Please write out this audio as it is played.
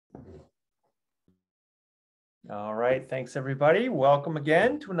All right, thanks everybody. Welcome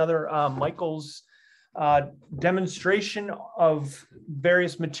again to another Michael's demonstration of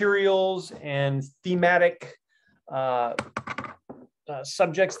various materials and thematic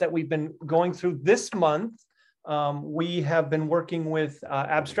subjects that we've been going through this month. We have been working with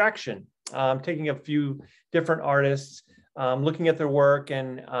Abstraction, taking a few different artists, looking at their work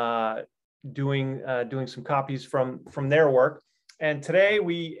and doing some copies from their work. And today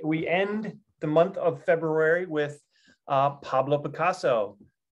we end the month of February with Pablo Picasso,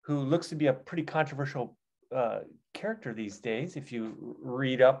 who looks to be a pretty controversial character these days, if you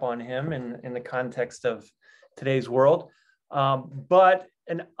read up on him in the context of today's world. But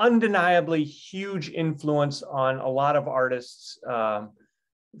an undeniably huge influence on a lot of artists,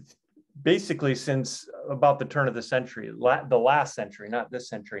 basically since about the turn of the century, the last century, not this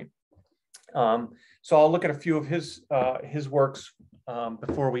century. So I'll look at a few of his works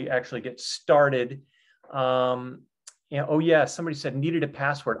before we actually get started. Oh yeah, somebody said needed a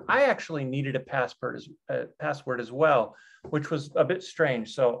password. I actually needed a password as well, which was a bit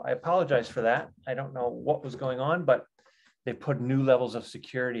strange. So I apologize for that. I don't know what was going on, but they put new levels of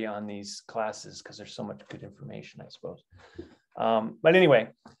security on these classes because there's so much good information, I suppose. But anyway,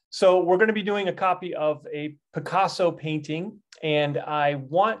 so we're going to be doing a copy of a Picasso painting, and I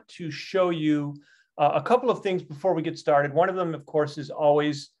want to show you a couple of things before we get started. One of them, of course, is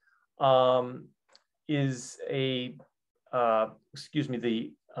always the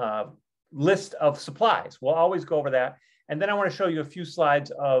list of supplies. We'll always go over that. And then I want to show you a few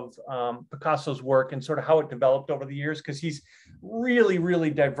slides of Picasso's work and sort of how it developed over the years, because he's really, really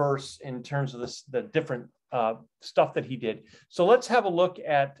diverse in terms of the different stuff that he did. So let's have a look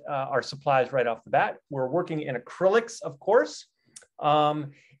at our supplies right off the bat. We're working in acrylics, of course.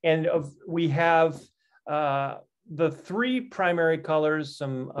 We have the three primary colors,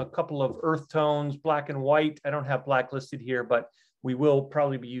 a couple of earth tones, black and white. I don't have black listed here, but we will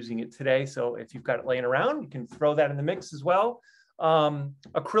probably be using it today. So if you've got it laying around, you can throw that in the mix as well.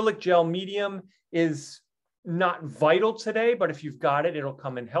 Acrylic gel medium is not vital today, but if you've got it, it'll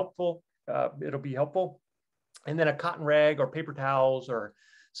come in helpful. It'll be helpful. And then a cotton rag or paper towels or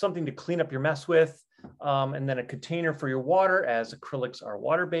something to clean up your mess with. And then a container for your water, as acrylics are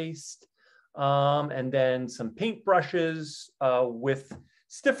water-based. And then some paint brushes with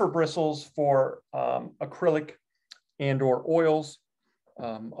stiffer bristles for acrylic and or oils.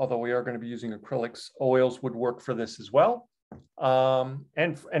 Although we are going to be using acrylics, oils would work for this as well.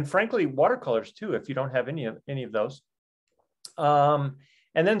 And frankly, watercolors too, if you don't have any of those.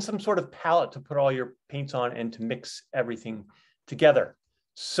 And then some sort of palette to put all your paints on and to mix everything together.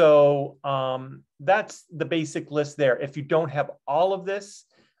 So that's the basic list there. If you don't have all of this,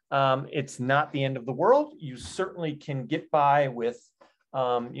 it's not the end of the world. You certainly can get by with,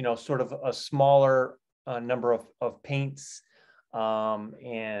 sort of a smaller number of paints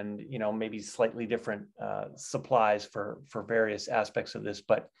and, maybe slightly different supplies for various aspects of this.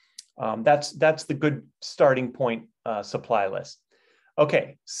 But that's the good starting point supply list.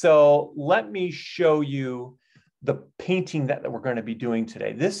 Okay, so let me show you the painting that we're going to be doing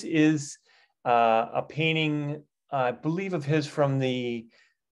today. This is a painting, I believe, of his from the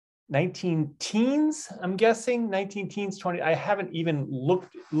 19 teens, I'm guessing 19 teens, 20. I haven't even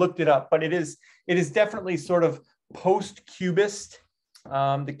looked it up, but it is definitely sort of post-Cubist.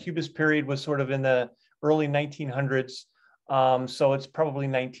 The Cubist period was sort of in the early 1900s. So it's probably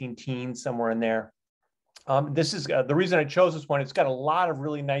 19 teens, somewhere in there. This is the reason I chose this one. It's got a lot of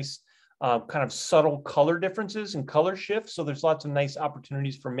really nice kind of subtle color differences and color shifts. So there's lots of nice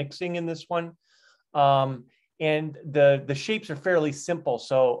opportunities for mixing in this one. And the shapes are fairly simple.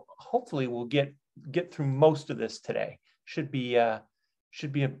 So hopefully we'll get through most of this today. Should be a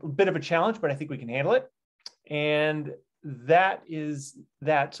bit of a challenge, but I think we can handle it. And that is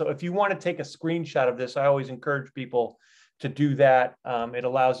that. So if you want to take a screenshot of this, I always encourage people to do that. It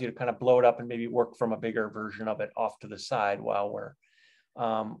allows you to kind of blow it up and maybe work from a bigger version of it off to the side while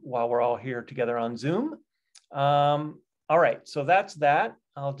we're all here together on Zoom. All right, so that's that.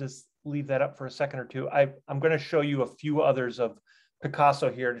 I'll just leave that up for a second or two. I'm going to show you a few others of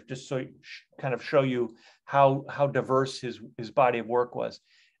Picasso here to just kind of show you how diverse his body of work was.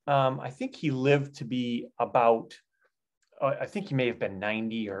 I think he lived to be about, I think he may have been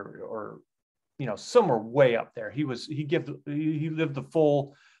 90 or somewhere way up there. He lived the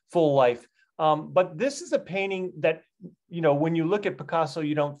full life. But this is a painting that, when you look at Picasso,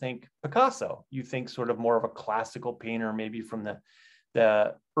 you don't think Picasso. You think sort of more of a classical painter, maybe from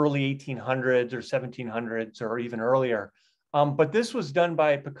the early 1800s or 1700s or even earlier. But this was done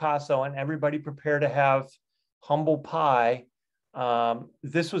by Picasso, and everybody prepare to have humble pie.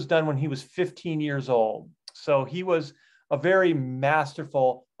 This was done when he was 15 years old. So he was a very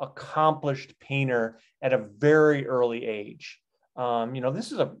masterful, accomplished painter at a very early age.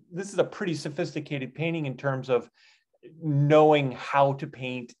 This is a pretty sophisticated painting in terms of knowing how to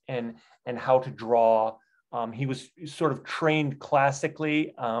paint and how to draw. He was sort of trained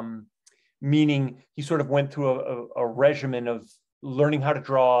classically, meaning he sort of went through a regimen of learning how to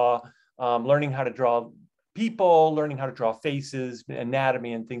draw, people, learning how to draw faces,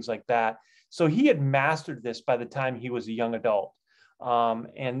 anatomy, and things like that. So he had mastered this by the time he was a young adult.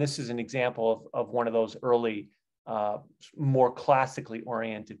 And this is an example of one of those early, more classically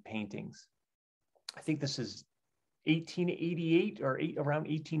oriented paintings. I think this is 1888 or around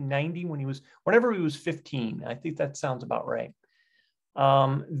 1890 whenever he was 15. I think that sounds about right.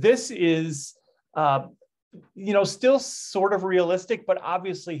 This is, still sort of realistic, but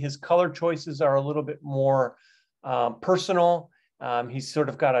obviously his color choices are a little bit more personal. He's sort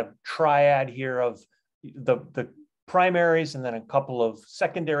of got a triad here of the primaries and then a couple of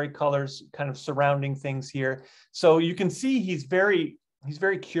secondary colors kind of surrounding things here. So you can see he's very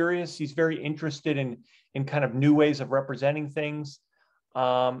curious. He's very interested in kind of new ways of representing things.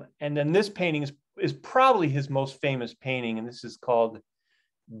 And then this painting is probably his most famous painting, and this is called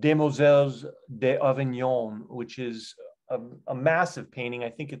Demoiselles d'Avignon, which is a massive painting. I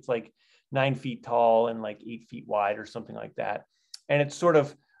think it's like 9 feet tall and like 8 feet wide or something like that. And it's sort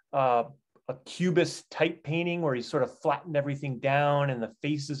of a cubist type painting where he sort of flattened everything down and the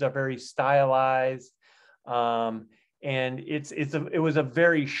faces are very stylized. And it was a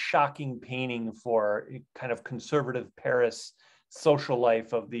very shocking painting for kind of conservative Paris social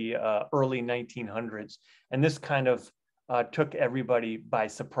life of the early 1900s. And this kind of took everybody by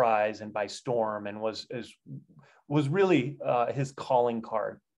surprise and by storm, and was really his calling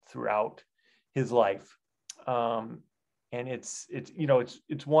card throughout his life. And it's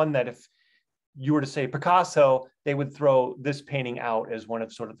one that if you were to say Picasso, they would throw this painting out as one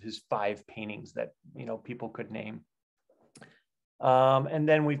of sort of his 5 paintings that people could name. And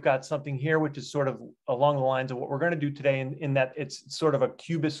then we've got something here, which is sort of along the lines of what we're going to do today, in that it's sort of a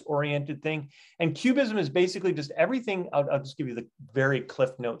cubist oriented thing. And cubism is basically just everything. I'll just give you the very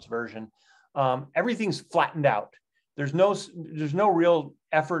Cliff Notes version. Everything's flattened out. There's no real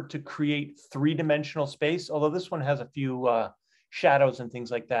effort to create 3-dimensional space, although this one has a few shadows and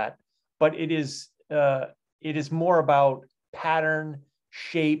things like that. But it is more about pattern,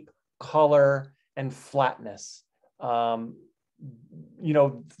 shape, color, and flatness. The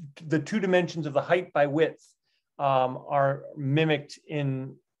 2 dimensions of the height by width are mimicked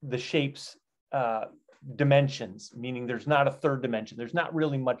in the shape's dimensions, meaning there's not a 3rd dimension. There's not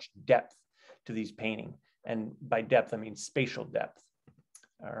really much depth to these paintings. And by depth, I mean spatial depth.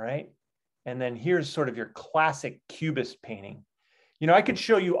 All right. And then here's sort of your classic cubist painting. I could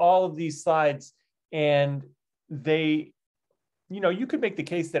show you all of these slides, and you could make the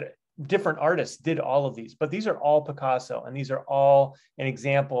case that different artists did all of these, but these are all Picasso, and these are all an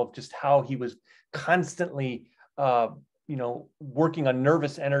example of just how he was constantly, working on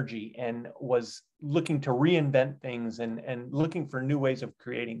nervous energy and was looking to reinvent things and looking for new ways of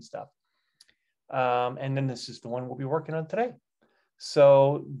creating stuff. And then this is the one we'll be working on today.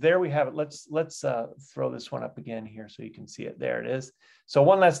 So there we have it. Let's throw this one up again here so you can see it. There it is. So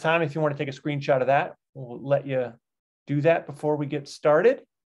one last time, if you want to take a screenshot of that, we'll let you do that before we get started.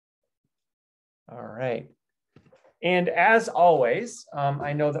 All right. And as always,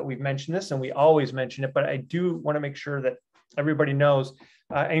 I know that we've mentioned this and we always mention it, but I do want to make sure that everybody knows.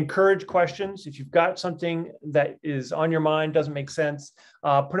 I encourage questions. If you've got something that is on your mind, doesn't make sense,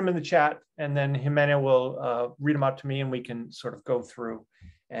 put them in the chat, and then Jimena will read them out to me, and we can sort of go through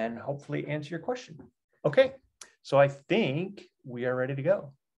and hopefully answer your question. Okay, so I think we are ready to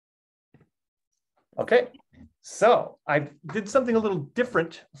go. Okay, so I did something a little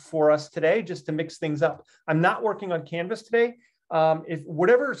different for us today just to mix things up. I'm not working on canvas today. If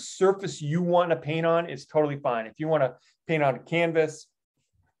whatever surface you want to paint on is totally fine. If you want to paint on a canvas,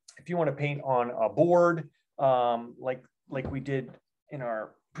 if you want to paint on a board, like we did in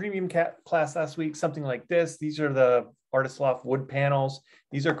our premium class last week, something like this. These are the Artist Loft wood panels.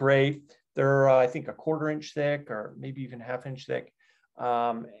 These are great. They're, I think, a 1/4 inch thick or maybe even 1/2 inch thick.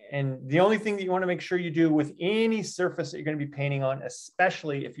 And the only thing that you want to make sure you do with any surface that you're going to be painting on,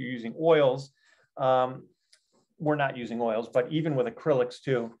 especially if you're using oils, we're not using oils, but even with acrylics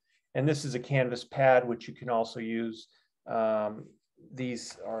too. And this is a canvas pad, which you can also use.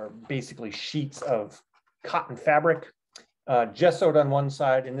 These are basically sheets of cotton fabric, gessoed on one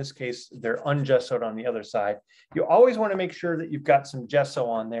side. In this case, they're ungessoed on the other side. You always want to make sure that you've got some gesso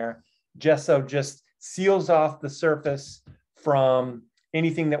on there. Gesso just seals off the surface from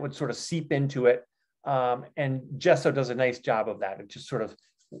anything that would sort of seep into it. And Gesso does a nice job of that. It just sort of,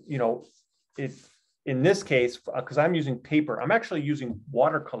 you know, in this case, because I'm using paper, I'm actually using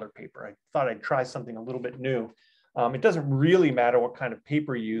watercolor paper. I thought I'd try something a little bit new. It doesn't really matter what kind of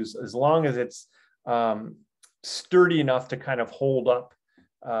paper you use, as long as it's sturdy enough to kind of hold up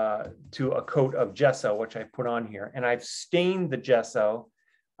to a coat of gesso, which I put on here. And I've stained the gesso.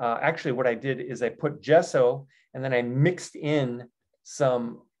 Actually, what I did is I put gesso and then I mixed in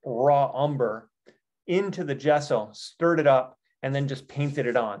some raw umber into the gesso, stirred it up, and then just painted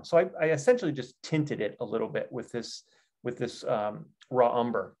it on. So I essentially just tinted it a little bit with this raw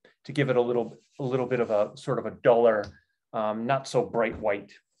umber to give it a little bit of a sort of a duller, not so bright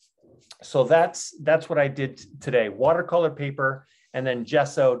white. So that's what I did today: watercolor paper and then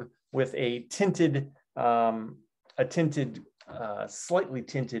gessoed with a tinted, slightly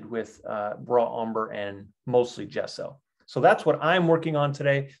tinted with raw umber and mostly gesso. So that's what I'm working on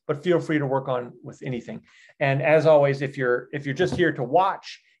today, but feel free to work on with anything. And as always, if you're just here to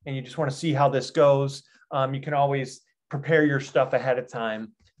watch and you just want to see how this goes, you can always prepare your stuff ahead of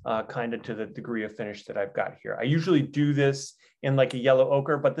time, kind of to the degree of finish that I've got here. I usually do this in like a yellow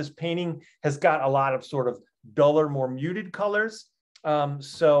ochre, but this painting has got a lot of sort of duller, more muted colors.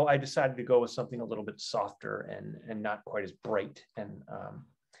 So I decided to go with something a little bit softer and not quite as bright and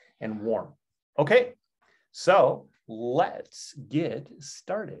warm. Okay, so let's get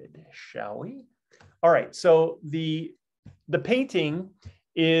started, shall we? All right, so the painting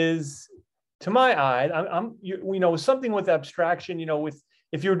is, to my eye, you know, something with abstraction, you know,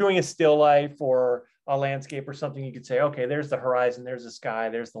 if you're doing a still life or a landscape or something, you could say, okay, there's the horizon, there's the sky,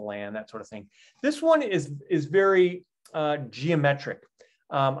 there's the land, that sort of thing. This one is very geometric.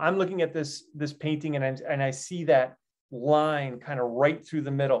 I'm looking at this painting and I see that line kind of right through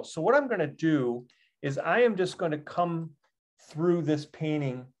the middle. So what I'm going to do is I am just going to come through this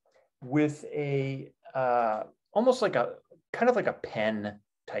painting with a almost like a kind of like a pen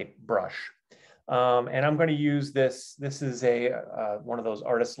type brush. And I'm going to use this. This is one of those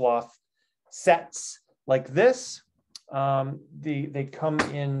Artist Loft sets like this. They come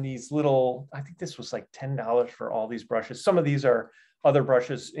in these little, I think this was like $10 for all these brushes. Some of these are other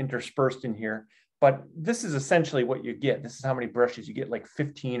brushes interspersed in here, but this is essentially what you get. This is how many brushes you get, like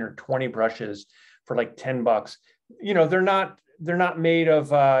 15 or 20 brushes for like 10 bucks. You know, they're not made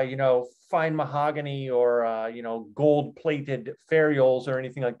of, you know, fine mahogany or, you know, gold plated ferrules or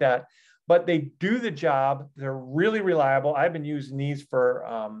anything like that, but they do the job. They're really reliable. I've been using these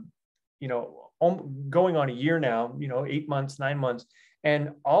for, you know, going on a year now, you know, 8 months, 9 months,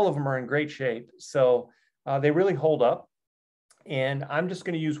 and all of them are in great shape. So they really hold up. And I'm just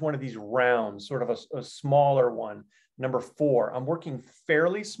going to use one of these rounds, sort of a smaller one, number 4. I'm working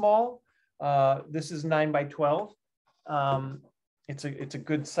fairly small. This is 9 by 12. It's a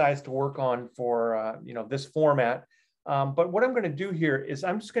good size to work on for, you know, this format. But what I'm going to do here is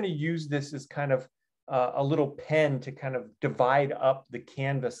I'm just going to use this as kind of a little pen to kind of divide up the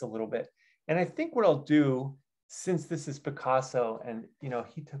canvas a little bit. And I think what I'll do, since this is Picasso and, you know,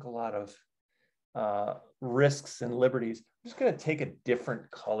 he took a lot of risks and liberties, I'm just going to take a different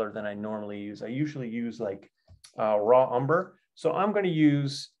color than I normally use. I usually use like raw umber. So I'm going to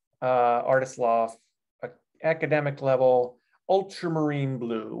use Artist Loft academic level ultramarine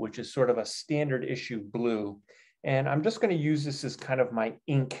blue, which is sort of a standard issue blue. And I'm just going to use this as kind of my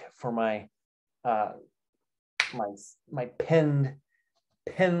ink for my my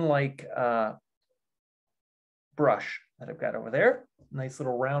pen-like brush that I've got over there. Nice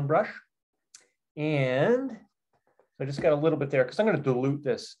little round brush. And I just got a little bit there because I'm going to dilute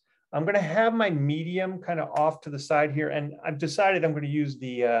this. I'm going to have my medium kind of off to the side here. And I've decided I'm going to use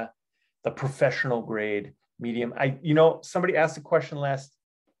the professional grade medium. You know, somebody asked a question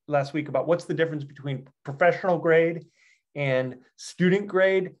last week about what's the difference between professional grade and student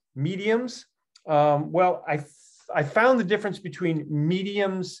grade mediums. Well, I found the difference between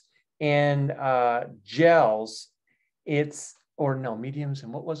mediums and gels. Mediums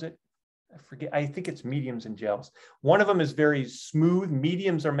and what was it? I forget. I think it's mediums and gels. One of them is very smooth.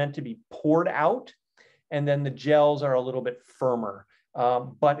 Mediums are meant to be poured out, and then the gels are a little bit firmer.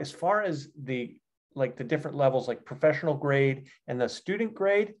 But as far as the different levels, like professional grade and the student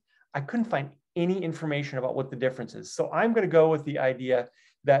grade, I couldn't find any information about what the difference is. So I'm going to go with the idea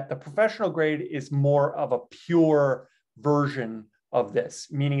that the professional grade is more of a pure version of this,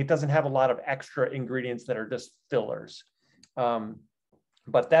 meaning it doesn't have a lot of extra ingredients that are just fillers.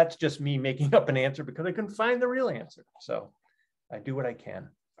 But that's just me making up an answer because I couldn't find the real answer. So I do what I can.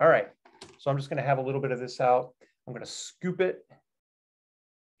 All right. So I'm just going to have a little bit of this out. I'm going to scoop it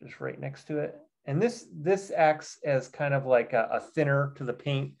just right next to it. And this acts as kind of like a thinner to the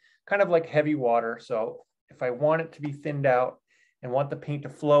paint, kind of like heavy water. So if I want it to be thinned out and want the paint to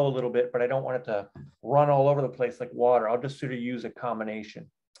flow a little bit, but I don't want it to run all over the place like water, I'll just sort of use a combination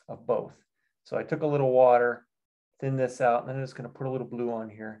of both. So I took a little water, thin this out, and then I'm just going to put a little blue on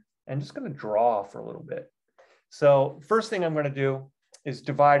here and just going to draw for a little bit. So first thing I'm going to do is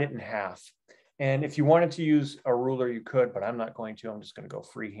divide it in half. And if you wanted to use a ruler, you could, but I'm not going to. I'm just going to go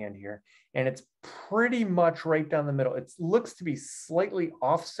freehand here. And it's pretty much right down the middle. It looks to be slightly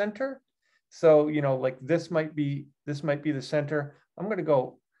off center. So, you know, like this might be the center. I'm going to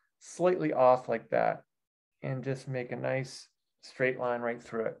go slightly off like that and just make a nice straight line right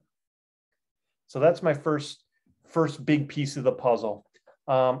through it. So that's my first big piece of the puzzle.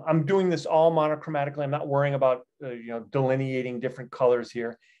 I'm doing this all monochromatically. I'm not worrying about you know, delineating different colors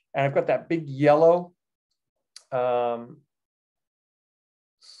here. And I've got that big yellow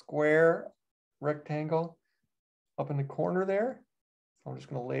square rectangle up in the corner there. So I'm just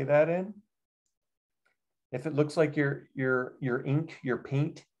going to lay that in. If it looks like your ink, your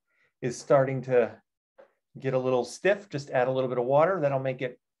paint is starting to get a little stiff, just add a little bit of water. That'll make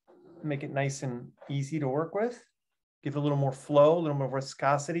it nice and easy to work with. Give it a little more flow, a little more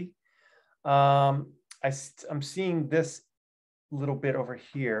viscosity. I'm seeing this little bit over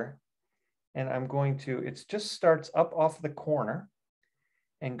here, and I'm going to, it just starts up off the corner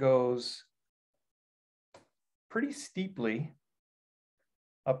and goes pretty steeply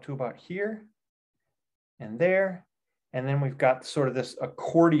up to about here and there. And then we've got sort of this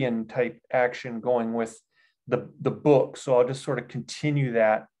accordion type action going with the book. So I'll just sort of continue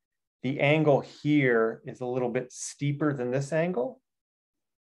that. The angle here is a little bit steeper than this angle,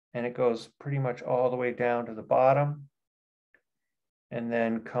 and it goes pretty much all the way down to the bottom and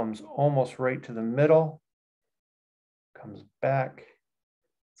then comes almost right to the middle, comes back.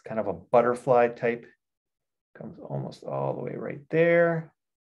 It's kind of a butterfly type, comes almost all the way right there,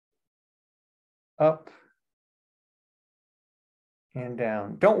 up and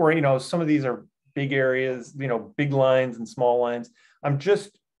down. Don't worry, you know, some of these are big areas, you know, big lines and small lines. I'm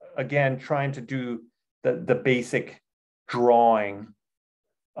just, again, trying to do the basic drawing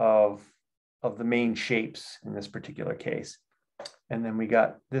of the main shapes in this particular case. And then we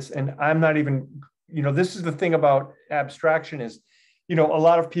got this, and I'm not even, you know, this is the thing about abstraction is, you know, a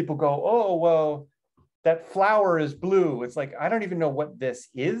lot of people go, oh, well, that flower is blue. It's like, I don't even know what this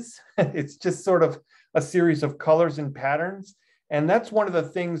is. It's just sort of a series of colors and patterns. And that's one of the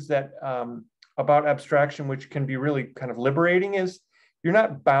things that about abstraction, which can be really kind of liberating, is you're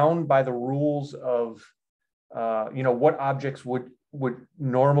not bound by the rules of, you know, what objects would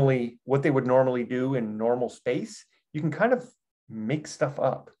normally, what they would normally do in normal space. You can kind of make stuff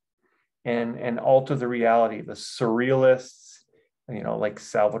up and alter the reality. The surrealists, you know, like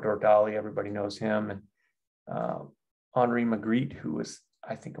Salvador Dali, everybody knows him, and Henri Magritte, who was,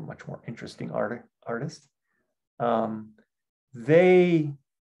 I think, a much more interesting artist. They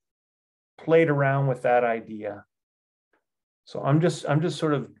played around with that idea. So I'm just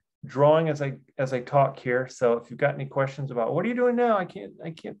sort of drawing as I talk here. So if you've got any questions about what are you doing now, I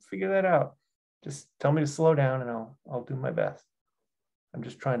can't figure that out. Just tell me to slow down and I'll do my best. I'm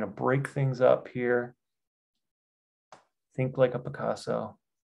just trying to break things up here. Think like a Picasso.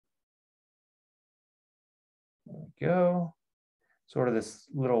 There we go. Sort of this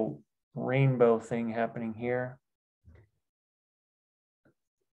little rainbow thing happening here.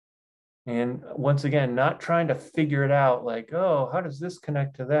 And once again, not trying to figure it out like, oh, how does this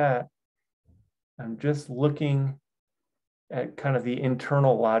connect to that? I'm just looking at kind of the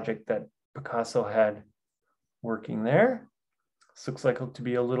internal logic that Picasso had working there. This looks like to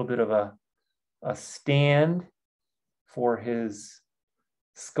be a little bit of a stand for his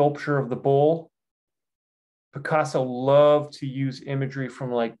sculpture of the bull. Picasso loved to use imagery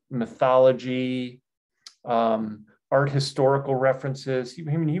from like mythology, art historical references.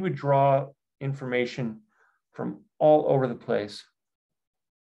 I mean, he would draw information from all over the place.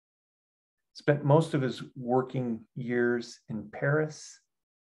 Spent most of his working years in Paris,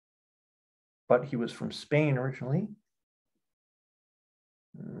 but he was from Spain originally.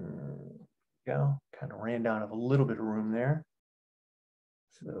 Go, kind of ran down of a little bit of room there.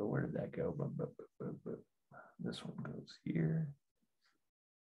 So where did that go? This one goes here.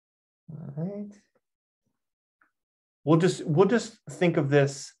 All right. We'll just think of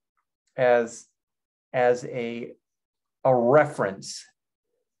this as a reference.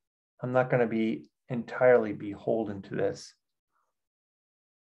 I'm not going to be entirely beholden to this.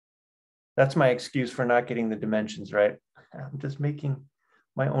 That's my excuse for not getting the dimensions right. I'm just making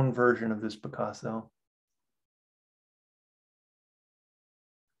my own version of this Picasso.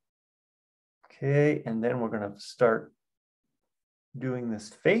 Okay, and then we're going to start doing this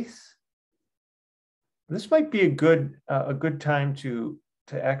face. This might be a good time to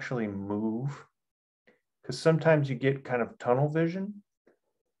actually move, because sometimes you get kind of tunnel vision.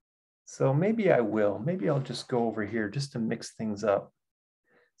 So maybe I will. Maybe I'll just go over here just to mix things up.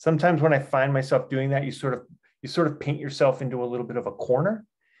 Sometimes when I find myself doing that, you sort of paint yourself into a little bit of a corner,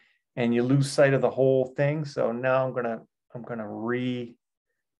 and you lose sight of the whole thing. So now I'm gonna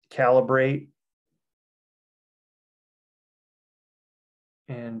recalibrate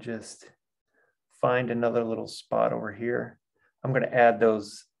and just find another little spot over here. I'm gonna add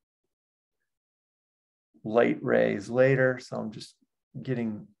those light rays later. So I'm just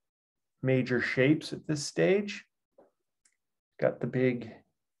getting major shapes at this stage. Got the big,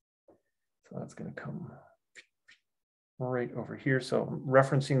 so that's gonna come right over here. So I'm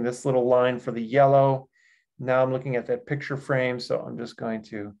referencing this little line for the yellow. Now I'm looking at that picture frame. So I'm just going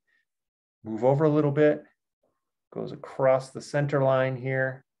to move over a little bit, goes across the center line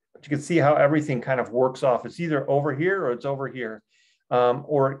here. But you can see how everything kind of works off. It's either over here or it's over here,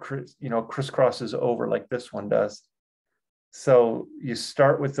 or it crisscrosses over like this one does. So you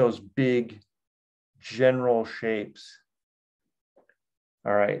start with those big general shapes.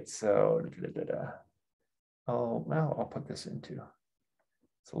 All right, so now I'll put this into,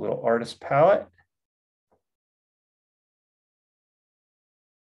 it's a little artist palette.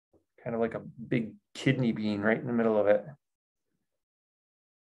 Kind of like a big kidney bean right in the middle of it.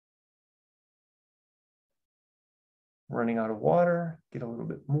 Running out of water, get a little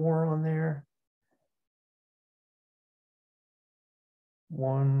bit more on there.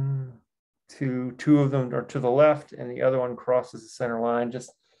 1, 2, 2 of them are to the left and the other one crosses the center line.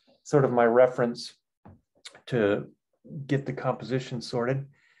 Just sort of my reference to get the composition sorted.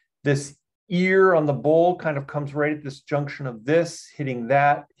 This ear on the bowl kind of comes right at this junction of this, hitting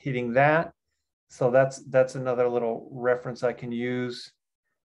that. So that's another little reference I can use.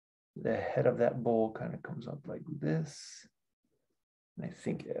 The head of that bowl kind of comes up like this. And I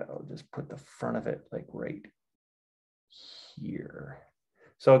think I'll just put the front of it like right here.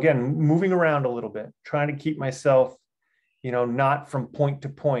 So again, moving around a little bit, trying to keep myself, not from point to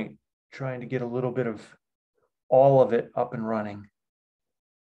point, trying to get a little bit of all of it up and running.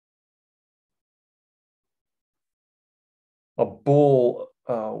 A bull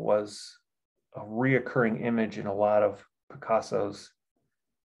was a reoccurring image in a lot of Picasso's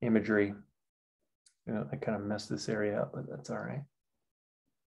imagery. I kind of messed this area up, but that's all right.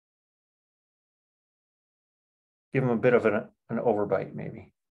 Give him a bit of an overbite,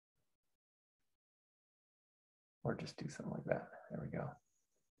 maybe. Or just do something like that. There we go.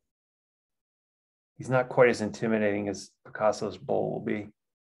 He's not quite as intimidating as Picasso's bull will be.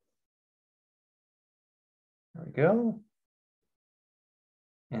 There we go.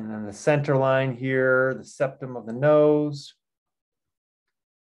 And then the center line here, the septum of the nose.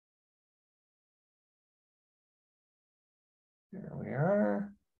 There we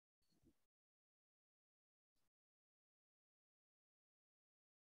are.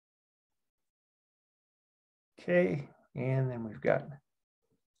 Okay, and then we've got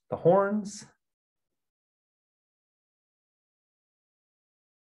the horns.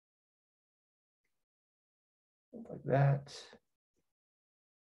 Like that.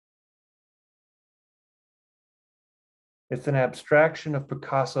 It's an abstraction of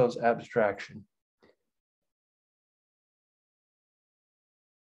Picasso's abstraction.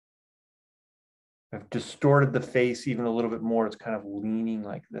 I've distorted the face even a little bit more. It's kind of leaning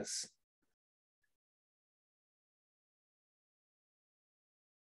like this.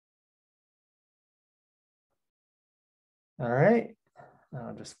 All right,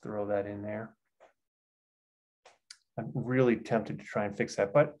 I'll just throw that in there. I'm really tempted to try and fix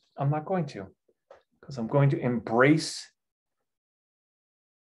that, but I'm not going to, because I'm going to embrace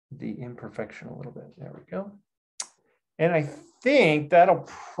the imperfection a little bit. There we go. And I think that'll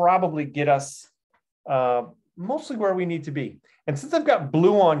probably get us mostly where we need to be. And since I've got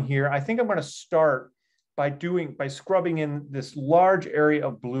blue on here, I think I'm going to start by scrubbing in this large area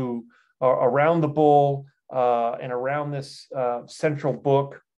of blue around the bowl and around this central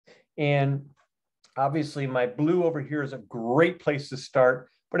book. And obviously my blue over here is a great place to start,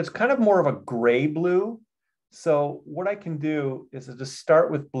 but it's kind of more of a gray blue. So what I can do is just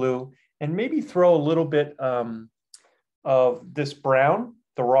start with blue and maybe throw a little bit of this brown,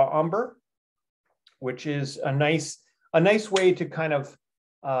 the raw umber, which is a nice way to kind of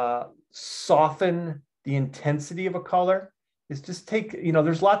soften the intensity of a color. Is just take,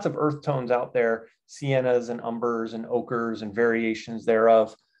 there's lots of earth tones out there, siennas and umbers and ochres and variations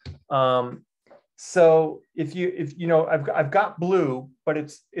thereof. So I've got blue, but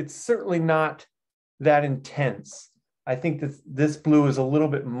it's certainly not that intense. I think that this blue is a little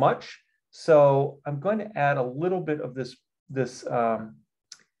bit much. So I'm going to add a little bit of this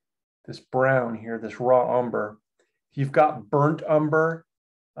brown here, this raw umber. If you've got burnt umber,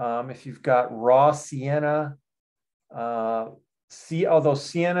 if you've got raw sienna, although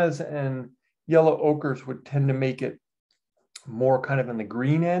siennas and yellow ochres would tend to make it more kind of in the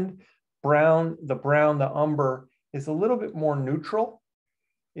green end. The umber is a little bit more neutral.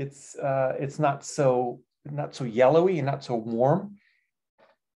 It's not so yellowy and not so warm.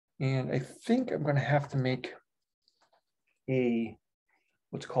 And I think I'm going to have to make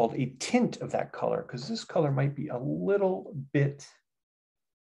what's called a tint of that color, because this color might be a little bit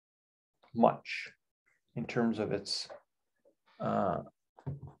much in terms of its darkness,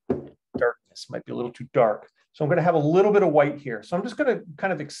 might be a little too dark. So I'm going to have a little bit of white here. So I'm just going to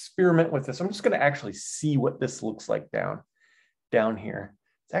kind of experiment with this. I'm just going to actually see what this looks like down here.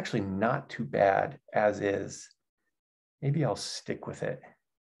 It's actually not too bad as is. Maybe I'll stick with it,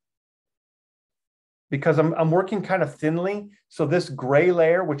 because I'm working kind of thinly. So this gray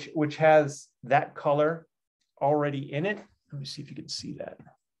layer, which has that color already in it. Let me see if you can see that.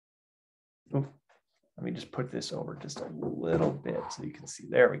 Ooh, let me just put this over just a little bit so you can see.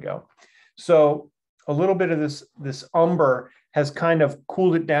 There we go. So a little bit of this umber has kind of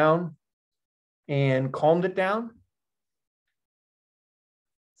cooled it down and calmed it down.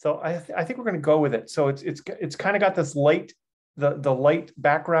 So I think we're going to go with it. So it's kind of got this light, the light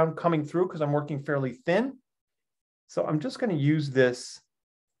background coming through because I'm working fairly thin. So I'm just going to use this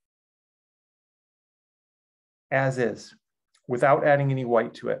as is without adding any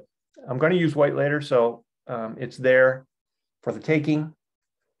white to it. I'm going to use white later, so it's there for the taking.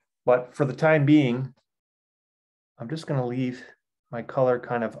 But for the time being, I'm just going to leave my color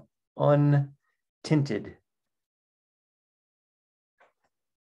kind of untinted.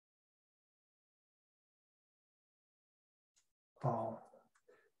 Oh,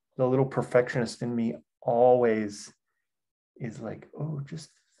 the little perfectionist in me always is like, oh,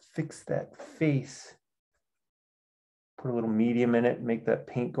 just fix that face. Put a little medium in it, make that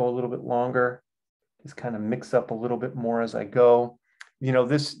paint go a little bit longer. Just kind of mix up a little bit more as I go. You know,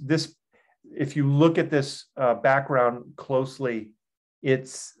 this if you look at this background closely,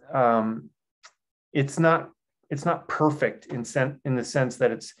 it's not perfect in the sense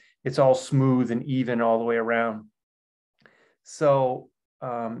that it's all smooth and even all the way around. So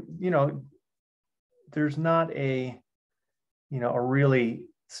you know, there's not a really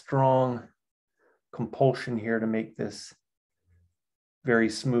strong compulsion here to make this very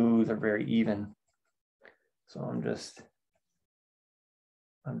smooth or very even. So I'm just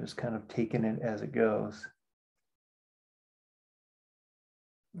kind of taking it as it goes.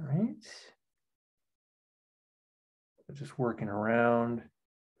 All right. Just working around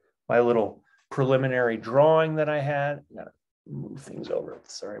my little preliminary drawing that I had. I gotta move things over.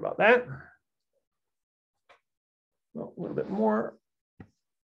 Sorry about that. Well, a little bit more.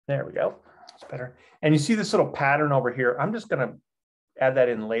 There we go. It's better. And you see this little pattern over here. I'm just going to add that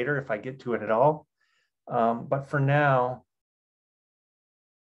in later if I get to it at all. But for now,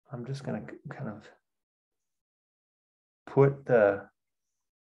 I'm just going to kind of put the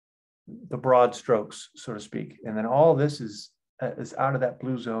broad strokes, so to speak. And then all this is out of that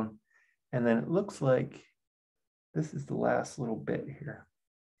blue zone. And then it looks like this is the last little bit here.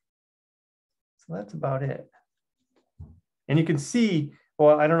 So that's about it. And you can see,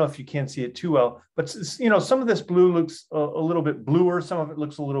 well, I don't know if you can see it too well, but you know, some of this blue looks a little bit bluer. Some of it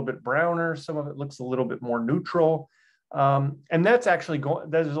looks a little bit browner. Some of it looks a little bit more neutral. And that's actually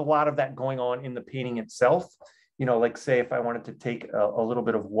there's a lot of that going on in the painting itself. You know, like say if I wanted to take a little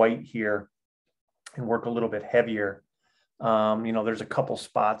bit of white here and work a little bit heavier, you know, there's a couple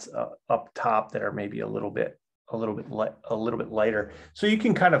spots up top that are maybe a little bit lighter. So you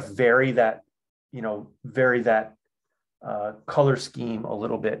can kind of vary that, you know, color scheme a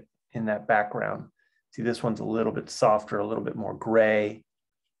little bit in that background. See, this one's a little bit softer, a little bit more gray.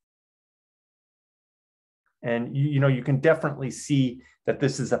 And you know, you can definitely see that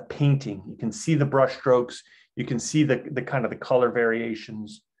this is a painting. You can see the brush strokes. You can see the kind of the color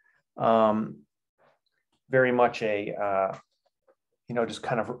variations. Very much a, you know, just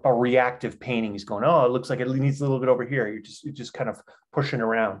kind of a reactive painting. He's going, oh, it looks like it needs a little bit over here. You're just kind of pushing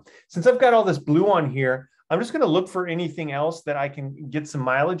around. Since I've got all this blue on here, I'm just going to look for anything else that I can get some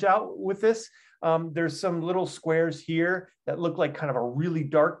mileage out with this. There's some little squares here that look like kind of a really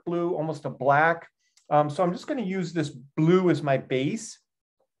dark blue, almost a black. So I'm just going to use this blue as my base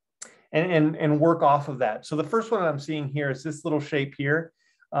and work off of that. So the first one I'm seeing here is this little shape here,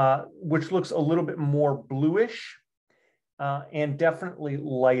 which looks a little bit more bluish and definitely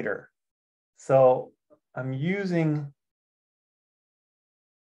lighter. So I'm using,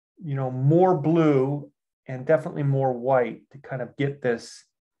 you know, more blue and definitely more white to kind of get this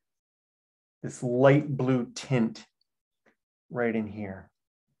light blue tint right in here.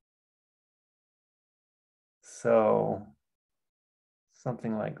 So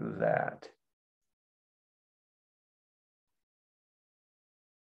something like that.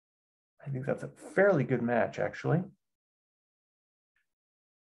 I think that's a fairly good match, actually.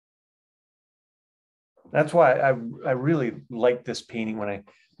 That's why I really liked this painting when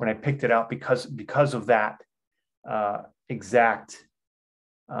I picked it out, because of that exact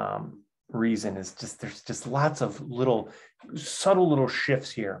reason. Is just there's just lots of subtle little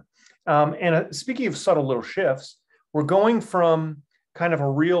shifts here. Speaking of subtle little shifts, we're going from kind of a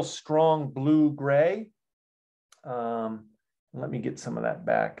real strong blue gray. Let me get some of that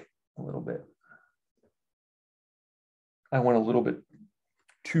back a little bit. I went a little bit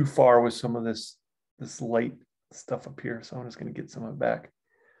too far with some of this light stuff up here, so I'm just going to get some of it back.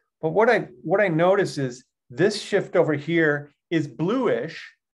 But what I notice is this shift over here is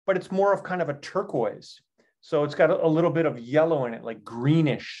bluish, but it's more of kind of a turquoise. So it's got a little bit of yellow in it, like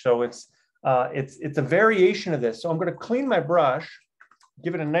greenish. So it's a variation of this. So I'm going to clean my brush,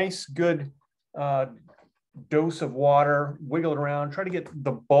 give it a nice good dose of water, wiggle it around, try to get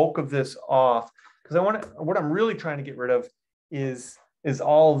the bulk of this off, because what I'm really trying to get rid of is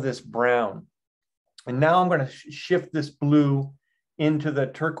all of this brown. And now I'm going to shift this blue into the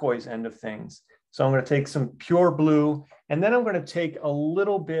turquoise end of things. So I'm going to take some pure blue, and then I'm going to take a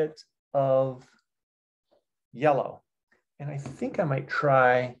little bit of yellow. And I think I might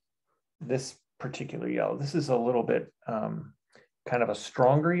try this particular yellow. This is a little bit kind of a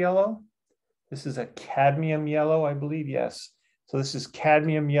stronger yellow. This is a cadmium yellow, I believe. Yes. So this is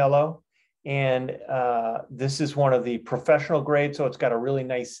cadmium yellow. And this is one of the professional grades. So it's got a really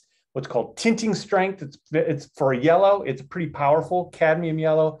nice, what's called tinting strength. It's for a yellow. It's pretty powerful. Cadmium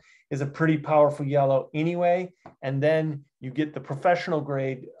yellow is a pretty powerful yellow anyway. And then you get the professional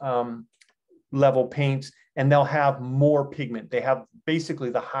grade level paints, and they'll have more pigment. They have basically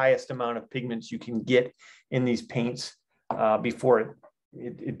the highest amount of pigments you can get in these paints before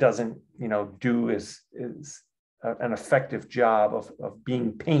it doesn't, you know, do as an effective job of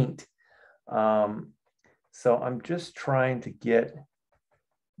being paint. So I'm just trying to get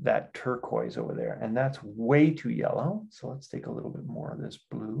that turquoise over there, and that's way too yellow. So let's take a little bit more of this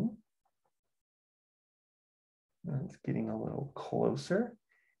blue. And it's getting a little closer.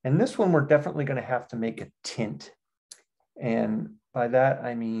 And this one, we're definitely going to have to make a tint. And by that,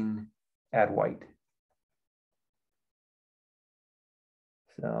 I mean add white.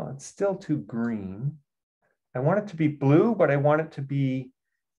 So it's still too green. I want it to be blue, but I want it to be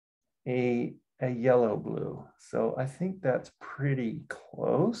a yellow blue. So I think that's pretty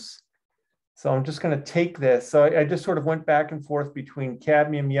close. So I'm just going to take this. So I just sort of went back and forth between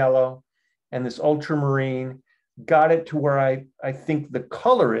cadmium yellow and this ultramarine, got it to where I think the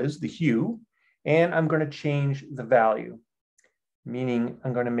color is, the hue, and I'm going to change the value, meaning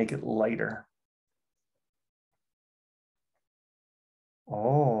I'm going to make it lighter.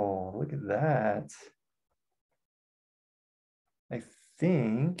 Oh, look at that. I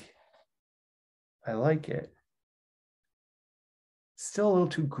think I like it. Still a little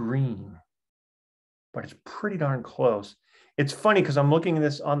too green, but it's pretty darn close. It's funny because I'm looking at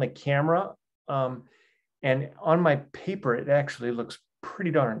this on the camera, and on my paper, it actually looks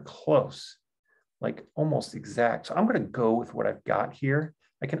pretty darn close, like almost exact. So I'm going to go with what I've got here.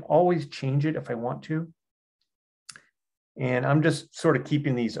 I can always change it if I want to. And I'm just sort of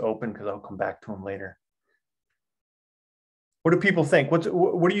keeping these open because I'll come back to them later. What do people think? What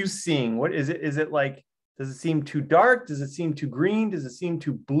are you seeing? What is it? Is it like, does it seem too dark? Does it seem too green? Does it seem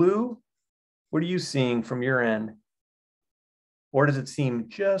too blue? What are you seeing from your end? Or does it seem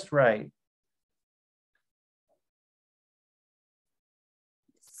just right?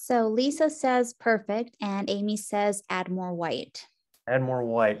 So Lisa says perfect, and Amy says add more white. Add more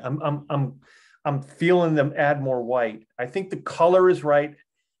white. I'm feeling them add more white. I think the color is right,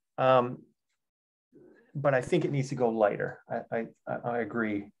 but I think it needs to go lighter. I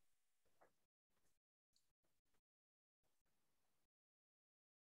agree.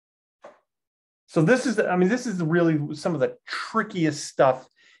 So this is, this is really some of the trickiest stuff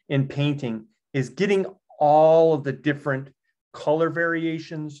in painting, is getting all of the different color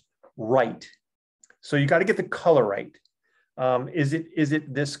variations right. So you got to get the color right. Is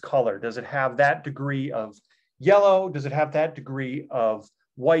it this color? Does it have that degree of yellow? Does it have that degree of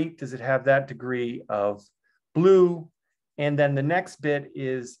white? Does it have that degree of blue? And then the next bit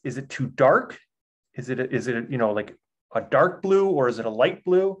is it too dark? Is it you know, like a dark blue, or is it a light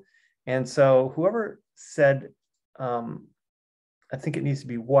blue? And so whoever said, I think it needs to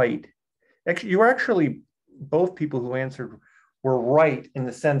be white. Actually, you were actually, both people who answered were right in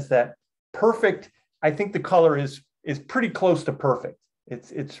the sense that perfect, I think the color is pretty close to perfect.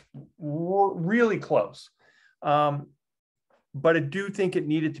 It's really close. But I do think it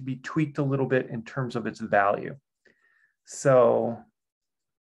needed to be tweaked a little bit in terms of its value. So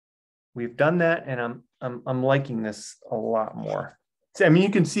we've done that, and I'm liking this a lot more. So, I mean, you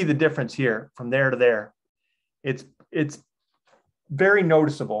can see the difference here from there to there. It's very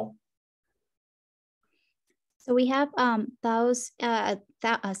noticeable. So we have a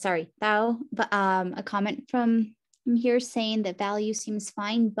comment from here saying that value seems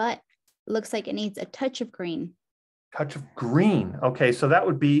fine, but looks like it needs a touch of green. Touch of green. Okay, so that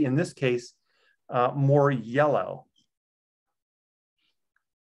would be, in this case, more yellow.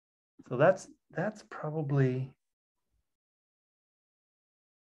 So that's probably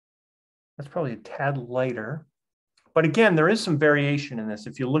a tad lighter. But again, there is some variation in this.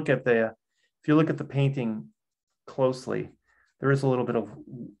 If you look at the painting closely, there is a little bit of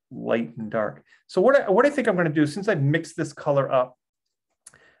light and dark. So what I think I'm going to do, since I've mixed this color up,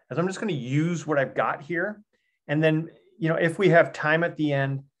 is I'm just going to use what I've got here. And then, you know, if we have time at the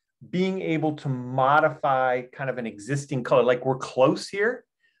end, being able to modify kind of an existing color, like we're close here,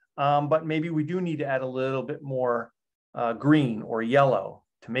 but maybe we do need to add a little bit more green or yellow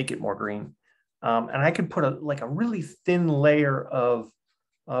to make it more green. And I could put a really thin layer of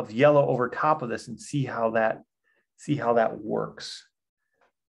yellow over top of this and see how that works.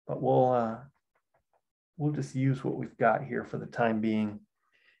 But we'll just use what we've got here for the time being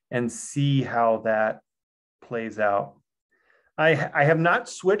and see how that plays out. I have not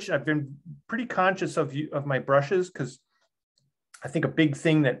switched. I've been pretty conscious of my brushes, because I think a big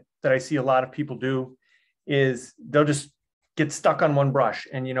thing that I see a lot of people do is they'll just get stuck on one brush,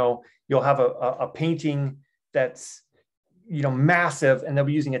 and you'll have a painting that's massive, and they'll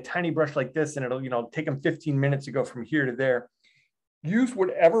be using a tiny brush like this, and it'll take them 15 minutes to go from here to there. Use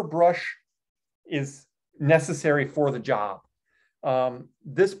whatever brush is necessary for the job.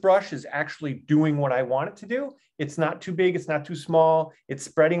 This brush is actually doing what I want it to do. It's not too big, it's not too small, it's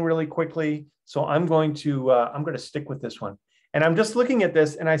spreading really quickly. So I'm going to stick with this one. And I'm just looking at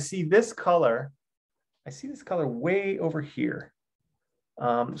this, and I see this color. I see this color way over here.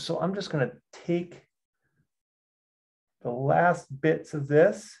 So I'm just going to take the last bits of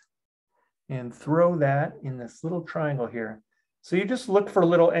this and throw that in this little triangle here. So you just look for a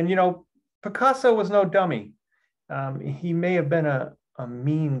little, and Picasso was no dummy. He may have been a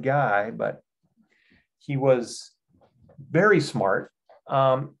mean guy, but he was very smart.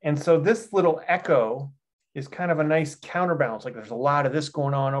 And so this little echo is kind of a nice counterbalance. Like there's a lot of this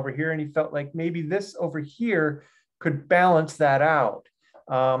going on over here, and he felt like maybe this over here could balance that out.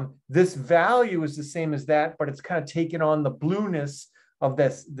 This value is the same as that, but it's kind of taken on the blueness of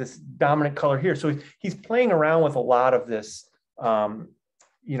this dominant color here. So he's playing around with a lot of this,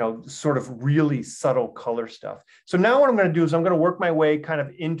 sort of really subtle color stuff. So now what I'm going to do is I'm going to work my way kind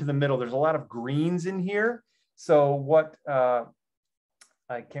of into the middle. There's a lot of greens in here. So what I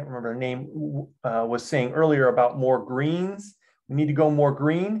can't remember her name was saying earlier about more greens. We need to go more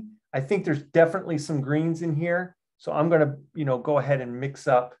green. I think there's definitely some greens in here. So I'm going to, go ahead and mix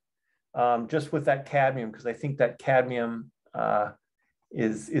up just with that cadmium, because I think that cadmium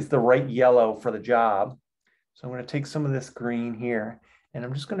is the right yellow for the job. So I'm going to take some of this green here, and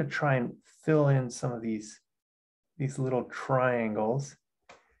I'm just going to try and fill in some of these little triangles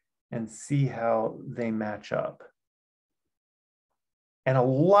and see how they match up. And a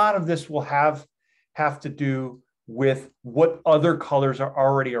lot of this will have to do with what other colors are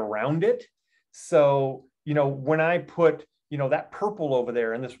already around it. So, when I put, that purple over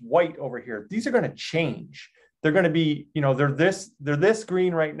there and this white over here, these are going to change. They're going to be, they're this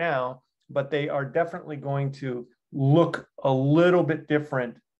green right now, but they are definitely going to look a little bit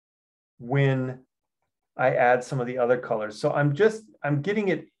different when I add some of the other colors. So I'm getting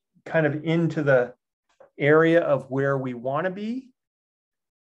it kind of into the area of where we want to be,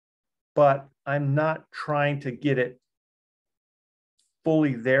 but I'm not trying to get it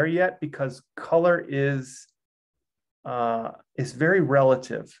fully there yet, because color is very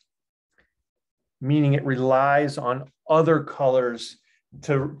relative, meaning it relies on other colors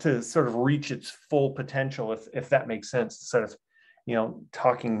to sort of reach its full potential, if that makes sense. Instead of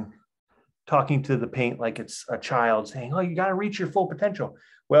talking to the paint like it's a child saying, "Oh, you got to reach your full potential."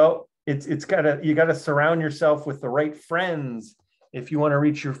 Well, you got to surround yourself with the right friends if you want to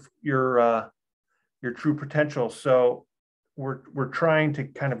reach your true potential. So we're trying to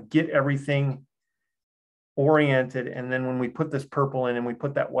kind of get everything oriented. And then when we put this purple in and we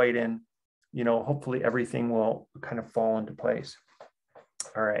put that white in, you know, hopefully everything will kind of fall into place.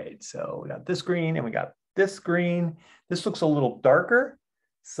 All right, so we got this green and we got this green. This looks a little darker.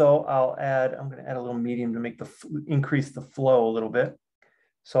 So I'm gonna add a little medium to make increase the flow a little bit.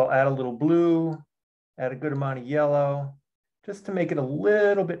 So I'll add a little blue, add a good amount of yellow, just to make it a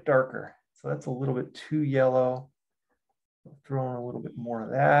little bit darker. So that's a little bit too yellow. I'll throw in a little bit more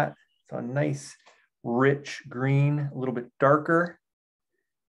of that. So a nice, rich green, a little bit darker.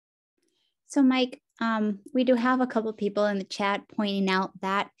 So Mike, we do have a couple people in the chat pointing out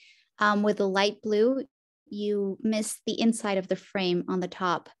that with the light blue, you missed the inside of the frame on the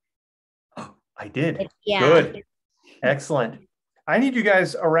top. Oh, I did. Yeah. Good. Excellent. I need you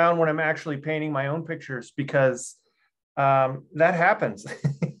guys around when I'm actually painting my own pictures, because that happens.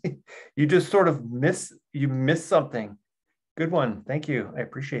 You just sort of miss something. Good one. Thank you. I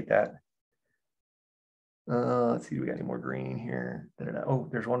appreciate that. Let's see, do we got any more green here? Oh,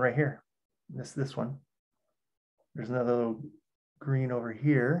 there's one right here. This one. There's another little green over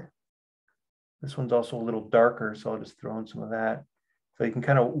here. This one's also a little darker, so I'll just throw in some of that. So you can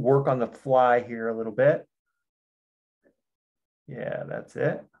kind of work on the fly here a little bit. Yeah, that's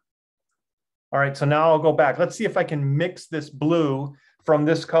it. All right, so now I'll go back. Let's see if I can mix this blue from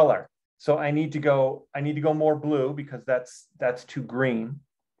this color. So I need to go more blue because that's too green.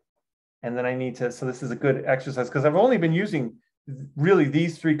 And then I need to, so this is a good exercise because I've only been using really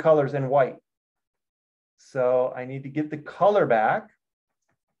these three colors and white. So I need to get the color back.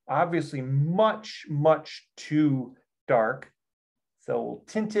 Obviously much, much too dark. So we'll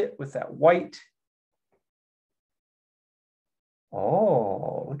tint it with that white.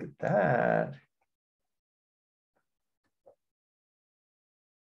 Oh, look at that.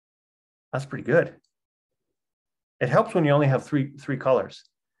 That's pretty good. It helps when you only have three colors.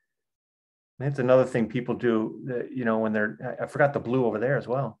 That's another thing people do, that, you know, when I forgot the blue over there as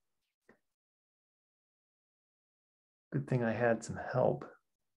well. Good thing I had some help.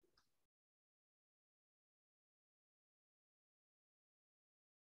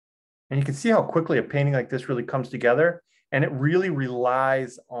 And you can see how quickly a painting like this really comes together. And it really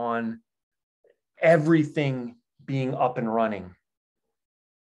relies on everything being up and running.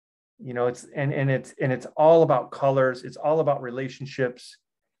 You know, it's all about colors. It's all about relationships.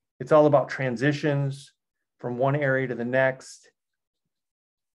 It's all about transitions from one area to the next.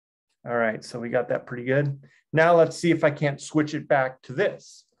 All right, so we got that pretty good. Now let's see if I can't switch it back to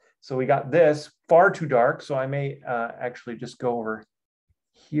this. So we got this far too dark. So I may actually just go over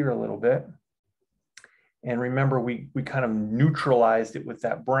here a little bit. And remember, we kind of neutralized it with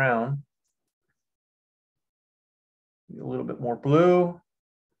that brown. A little bit more blue,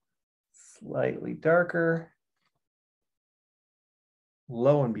 slightly darker.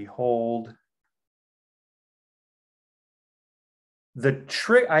 Lo and behold,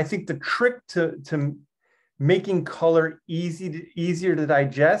 I think the trick to making color easier to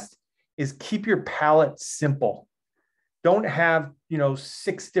digest is keep your palette simple. Don't have, you know,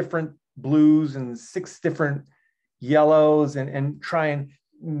 6 different blues and 6 different yellows and try and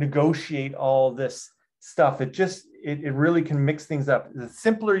negotiate all this stuff. It really can mix things up. The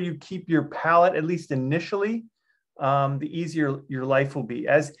simpler you keep your palette, at least initially, the easier your life will be.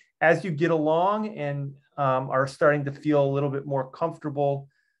 As you get along and are starting to feel a little bit more comfortable,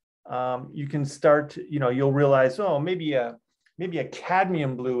 you can start, you know, you'll realize, oh, maybe a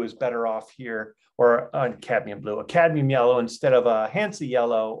cadmium blue is better off here, or a cadmium yellow instead of a Hansa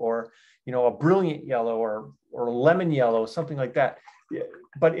yellow, or, you know, a brilliant yellow or lemon yellow, something like that.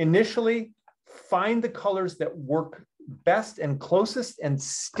 But initially, find the colors that work best and closest and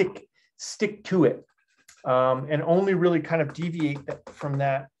stick to it. And only really kind of deviate from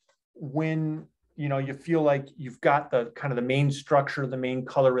that when, you know, you feel like you've got the kind of the main structure, the main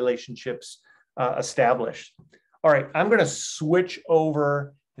color relationships established. All right, I'm going to switch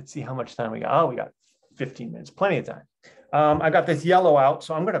over. Let's see how much time we got. Oh, we got 15 minutes, plenty of time. I got this yellow out,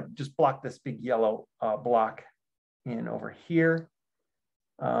 so I'm going to just block this big yellow block in over here.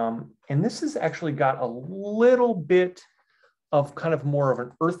 And this has actually got a little bit of kind of more of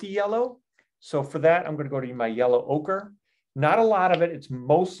an earthy yellow. So for that, I'm going to go to my yellow ochre. Not a lot of it. It's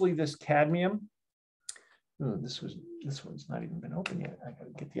mostly this cadmium. Ooh, this one's not even been open yet. I got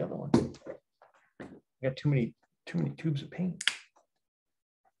to get the other one. I got too many tubes of paint.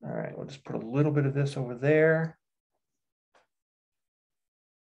 All right, we'll just put a little bit of this over there.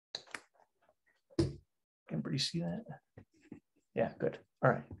 Can everybody see that? Yeah, good. All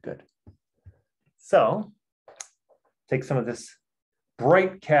right, good. So take some of this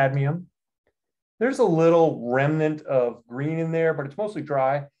bright cadmium. There's a little remnant of green in there, but it's mostly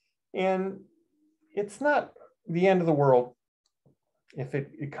dry. And it's not the end of the world if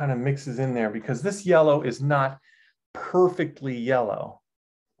it kind of mixes in there, because this yellow is not perfectly yellow.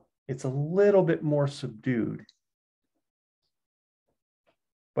 It's a little bit more subdued,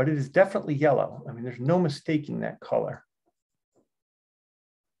 but it is definitely yellow. I mean, there's no mistaking that color.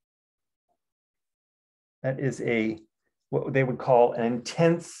 That is what they would call an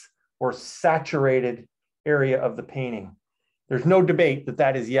intense or saturated area of the painting. There's no debate that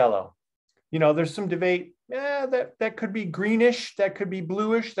that is yellow. You know, there's some debate, that could be greenish, that could be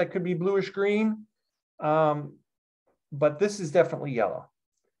bluish, that could be bluish green. But this is definitely yellow.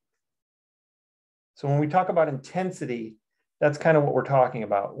 So when we talk about intensity, that's kind of what we're talking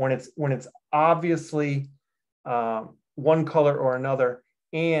about. When it's obviously one color or another,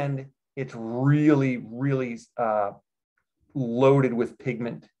 and it's really, really loaded with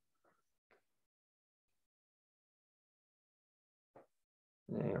pigment.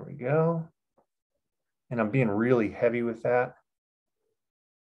 There we go. And I'm being really heavy with that.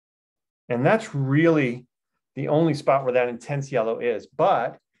 And that's really the only spot where that intense yellow is.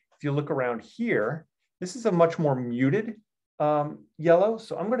 But if you look around here, this is a much more muted yellow.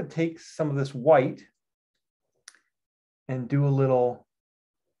 So I'm going to take some of this white and do a little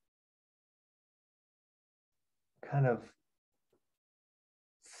kind of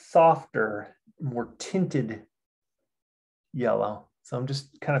softer, more tinted yellow. So I'm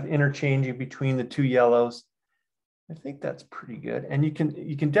just kind of interchanging between the two yellows. I think that's pretty good. And you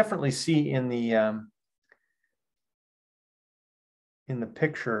can definitely see in the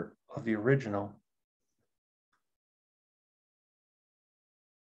picture of the original.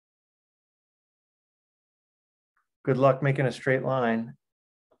 Good luck making a straight line.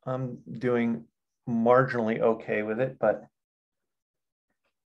 I'm doing marginally okay with it, but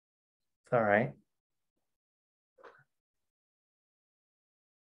it's all right.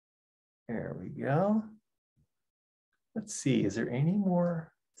 There we go. Let's see, is there any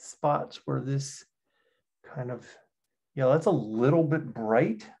more spots where this kind of, yeah, that's a little bit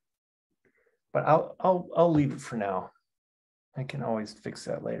bright, but I'll leave it for now. I can always fix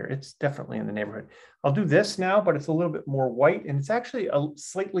that later. It's definitely in the neighborhood. I'll do this now, but it's a little bit more white, and it's actually a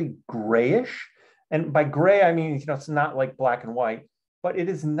slightly grayish. And by gray, I mean, you know, it's not like black and white, but it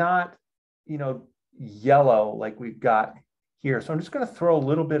is not, you know, yellow like we've got here. So I'm just going to throw a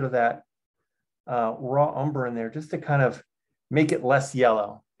little bit of that raw umber in there just to kind of make it less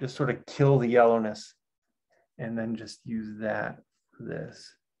yellow, just sort of kill the yellowness, and then just use that for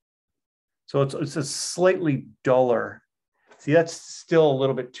this. So it's a slightly duller. See, that's still a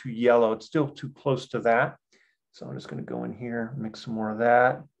little bit too yellow. It's still too close to that. So I'm just going to go in here, mix some more of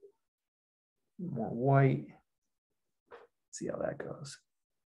that, more white. See how that goes.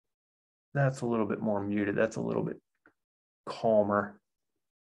 That's a little bit more muted. That's a little bit calmer.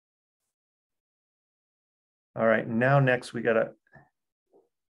 All right, now next we gotta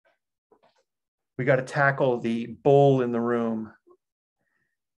tackle the bull in the room,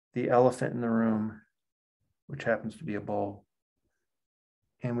 the elephant in the room, which happens to be a bull.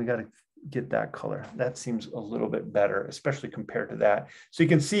 And we gotta get that color. That seems a little bit better, especially compared to that. So you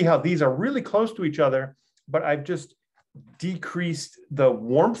can see how these are really close to each other, but I've just decreased the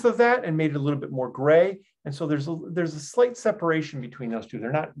warmth of that and made it a little bit more gray. And so there's a slight separation between those two.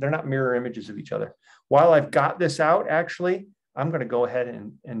 They're not mirror images of each other. While I've got this out, actually, I'm going to go ahead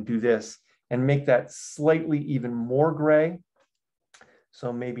and do this and make that slightly even more gray.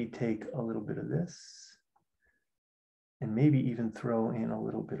 So maybe take a little bit of this and maybe even throw in a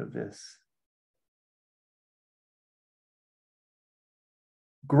little bit of this.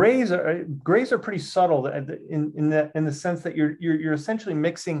 Grays are pretty subtle in the sense that you're essentially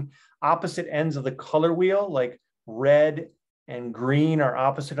mixing opposite ends of the color wheel, like red and green are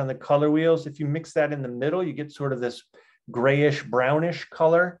opposite on the color wheels. If you mix that in the middle, you get sort of this grayish brownish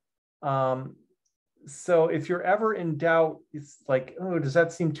color. So if you're ever in doubt, it's like, oh, does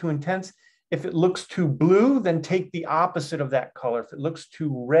that seem too intense? If it looks too blue, then take the opposite of that color. If it looks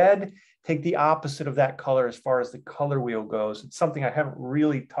too red, take the opposite of that color as far as the color wheel goes. It's something I haven't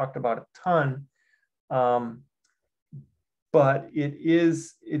really talked about a ton, but it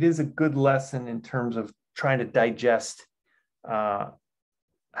is a good lesson in terms of trying to digest how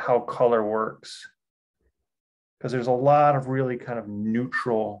color works. Because there's a lot of really kind of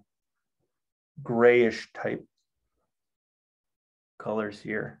neutral, grayish type colors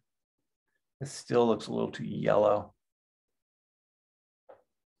here. This still looks a little too yellow.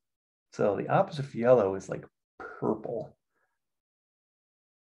 So the opposite of yellow is like purple.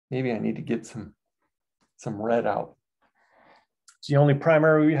 Maybe I need to get some red out. It's the only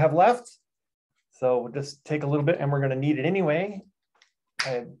primary we have left. So we'll just take a little bit, and we're going to need it anyway.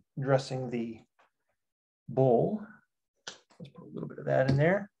 I'm dressing the bowl. Let's put a little bit of that in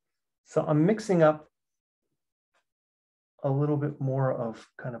there. So I'm mixing up a little bit more of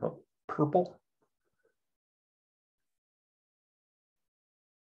kind of a purple.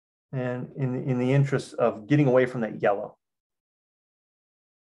 And in the interest of getting away from that yellow.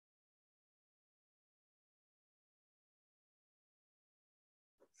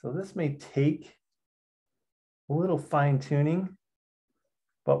 So this may take a little fine tuning,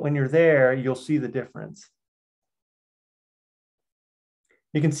 but when you're there, you'll see the difference.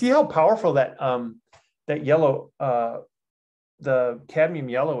 You can see how powerful that that yellow, the cadmium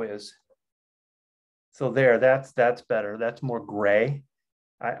yellow is. So there, that's better. That's more gray.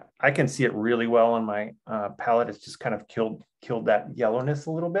 I can see it really well on my palette. It's just kind of killed that yellowness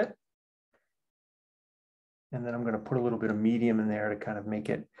a little bit. And then I'm going to put a little bit of medium in there to kind of make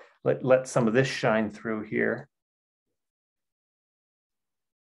it, let some of this shine through here.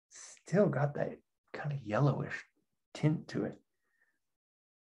 Still got that kind of yellowish tint to it.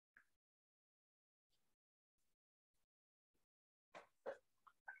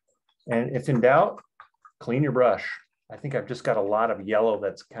 And if in doubt, clean your brush. I think I've just got a lot of yellow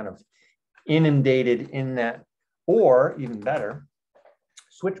that's kind of inundated in that, or even better,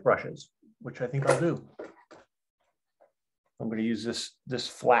 switch brushes, which I think I'll do. I'm going to use this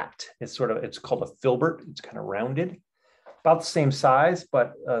flat. It's called a filbert. It's kind of rounded, about the same size,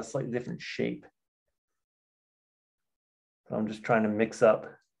 but a slightly different shape. So I'm just trying to mix up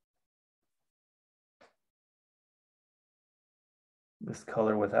this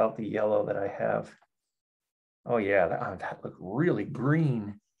color without the yellow that I have. Oh yeah, that looked really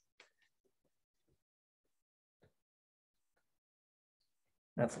green.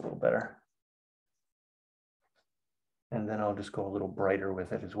 That's a little better. And then I'll just go a little brighter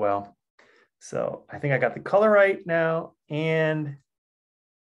with it as well. So I think I got the color right now, and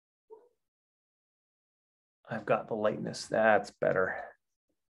I've got the lightness. That's better.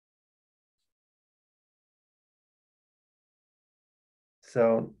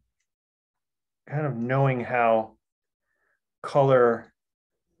 So kind of knowing how color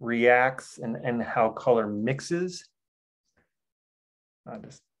reacts and how color mixes. I'll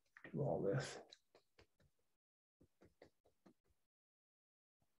just do all this.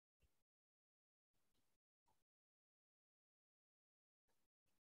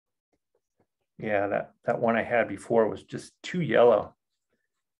 Yeah, that one I had before was just too yellow.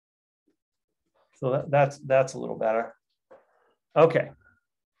 So that's a little better. Okay.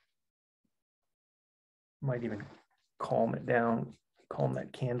 Might even calm it down, calm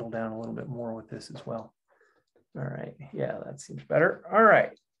that candle down a little bit more with this as well. All right, yeah, that seems better. All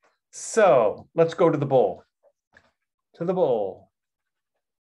right, so let's go to the bowl. To the bowl.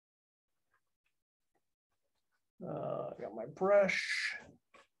 I got my brush.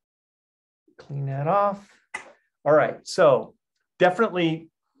 Clean that off. All right, so definitely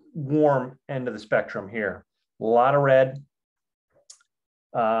warm end of the spectrum here. A lot of red,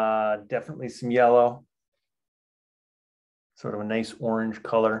 definitely some yellow, sort of a nice orange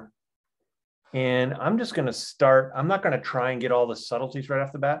color. And I'm just going to start, I'm not going to try and get all the subtleties right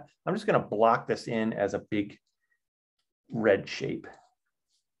off the bat. I'm just going to block this in as a big red shape.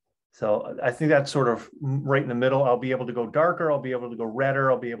 So I think that's sort of right in the middle. I'll be able to go darker. I'll be able to go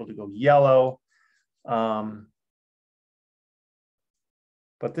redder. I'll be able to go yellow. But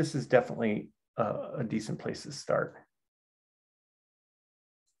this is definitely a decent place to start.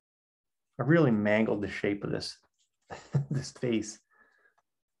 I really mangled the shape of this, this face.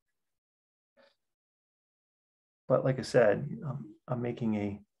 But like I said, I'm making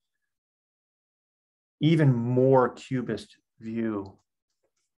a even more cubist view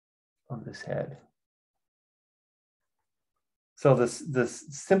of this head. So this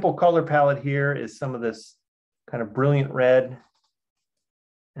simple color palette here is some of this kind of brilliant red,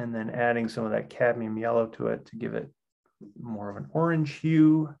 and then adding some of that cadmium yellow to it to give it more of an orange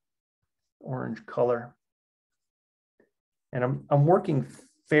hue, orange color. And I'm working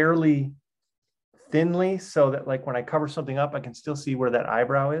fairly thinly so that like when I cover something up, I can still see where that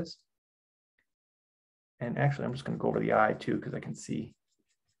eyebrow is. And actually, I'm just going to go over the eye too, because I can see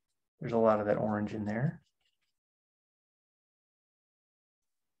there's a lot of that orange in there.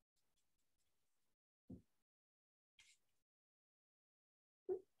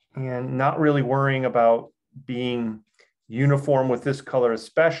 And not really worrying about being uniform with this color,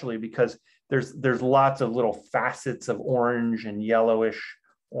 especially because there's lots of little facets of orange and yellowish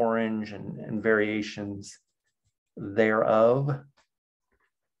orange and variations thereof.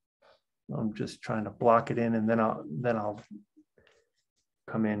 I'm just trying to block it in, and then I'll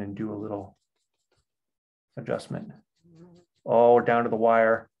come in and do a little adjustment. Oh, down to the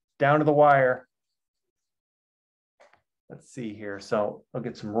wire, down to the wire. let's see here. So I'll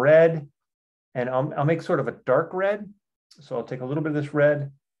get some red, and I'll make sort of a dark red. So I'll take a little bit of this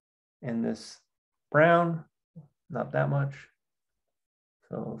red and this brown, not that much.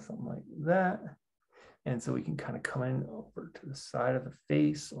 So something like that. And so we can kind of come in over to the side of the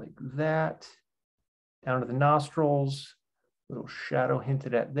face like that, down to the nostrils, little shadow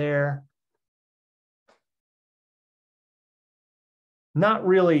hinted at there. Not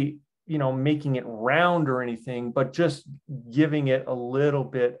really, you know, making it round or anything, but just giving it a little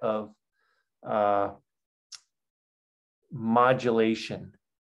bit of modulation.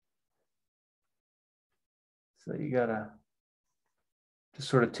 So you gotta just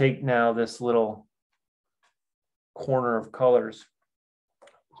sort of take now this little corner of colors,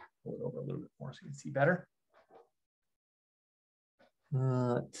 pull it over a little bit more so you can see better.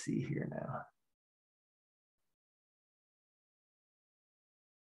 Let's see here now.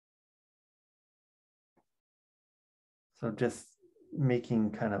 So just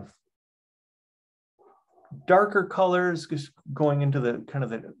making kind of darker colors, just going into the kind of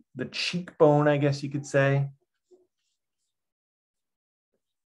the cheekbone, I guess you could say.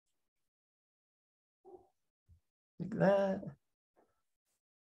 Like that.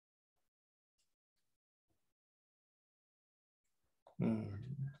 And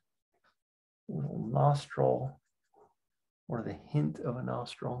a little nostril, or the hint of a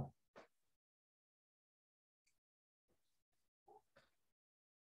nostril.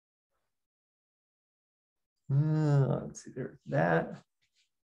 Let's see, there's that.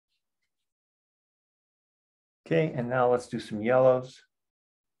 Okay, and now let's do some yellows.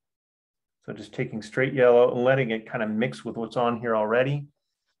 So just taking straight yellow and letting it kind of mix with what's on here already.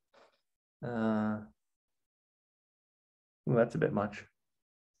 Ooh, that's a bit much.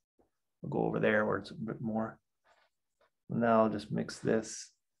 We'll go over there where it's a bit more. Now I'll just mix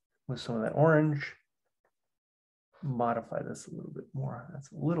this with some of that orange. Modify this a little bit more. That's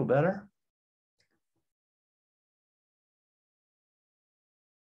a little better.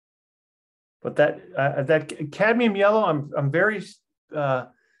 But that cadmium yellow, I'm very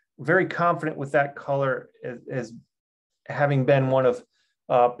very confident with that color as having been one of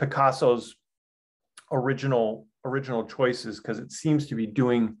Picasso's original choices, because it seems to be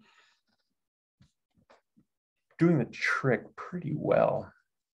doing the trick pretty well.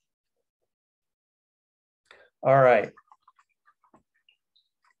 All right.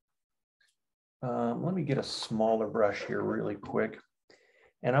 Let me get a smaller brush here really quick.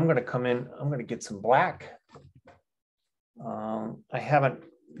 And I'm going to come in, I'm going to get some black. I haven't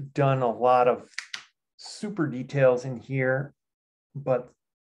done a lot of super details in here, but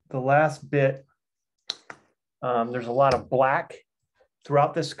the last bit, there's a lot of black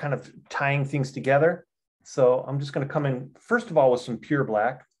throughout this, kind of tying things together. So I'm just going to come in, first of all, with some pure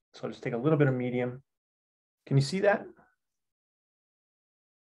black. So I'll just take a little bit of medium. Can you see that?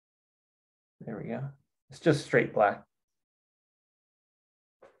 There we go. It's just straight black.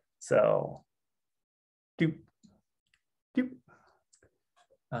 So, doop, doop.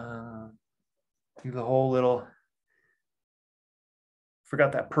 Do the whole little,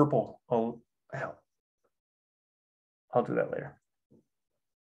 forgot that purple. Oh, hell. I'll do that later.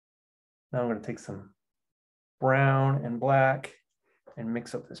 Now I'm going to take some brown and black and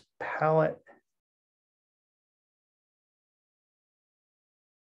mix up this palette.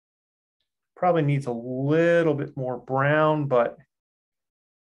 Probably needs a little bit more brown, but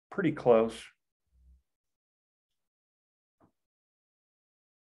pretty close.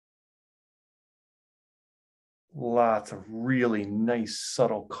 Lots of really nice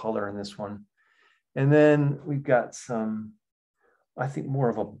subtle color in this one. And then we've got some, I think, more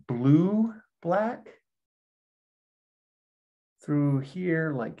of a blue black through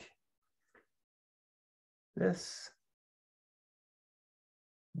here, like this.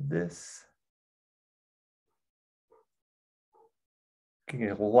 Can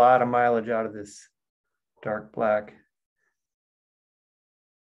get a lot of mileage out of this dark black.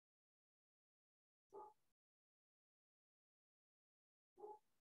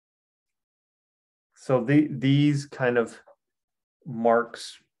 So these kind of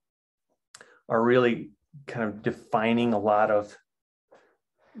marks are really kind of defining a lot of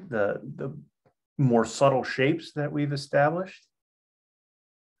the more subtle shapes that we've established.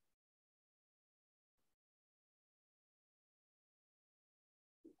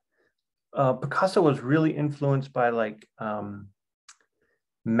 Picasso was really influenced by like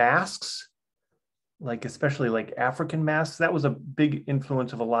masks, like especially like African masks. That was a big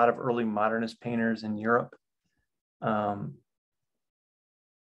influence of a lot of early modernist painters in Europe. You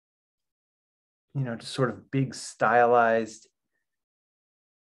know, just sort of big stylized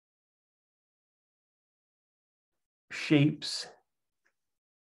shapes.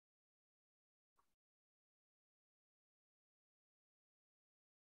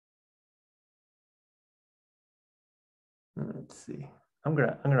 Let's see. I'm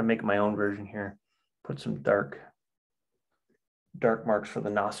gonna make my own version here. Put some dark marks for the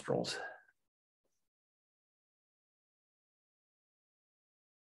nostrils.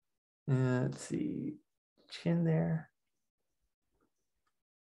 Let's see, chin there.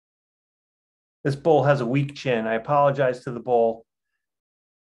 This bowl has a weak chin. I apologize to the bowl.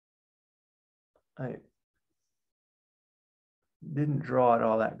 I didn't draw it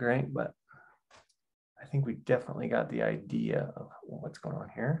all that great, but I think we definitely got the idea of what's going on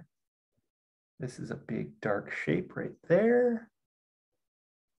here. This is a big dark shape right there.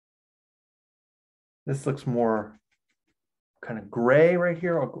 This looks more kind of gray right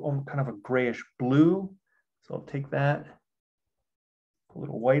here, or kind of a grayish blue. So I'll take that, a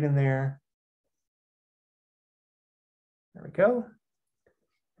little white in there. There we go.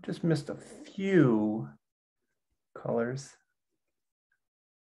 Just missed a few colors.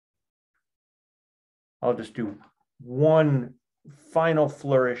 I'll just do one final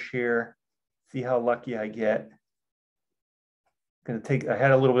flourish here. See how lucky I get. I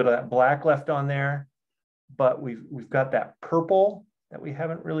had a little bit of that black left on there, but we've got that purple that we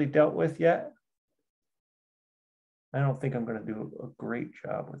haven't really dealt with yet. I don't think I'm going to do a great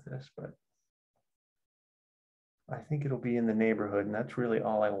job with this, but I think it'll be in the neighborhood, and that's really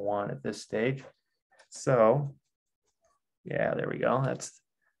all I want at this stage. So yeah, there we go. That's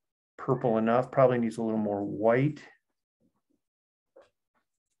purple enough. Probably needs a little more white.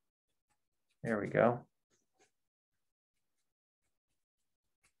 There we go.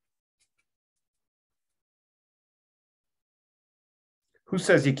 Who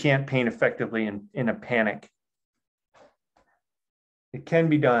says you can't paint effectively in a panic? It can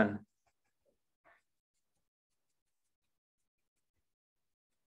be done.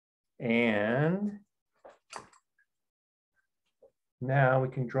 And now we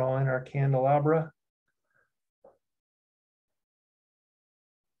can draw in our candelabra.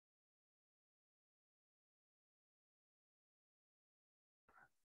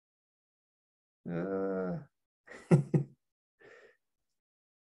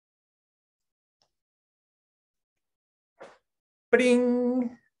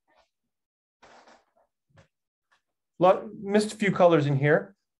 Ba-ding! Missed a few colors in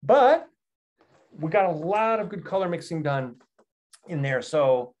here, but we got a lot of good color mixing done in there.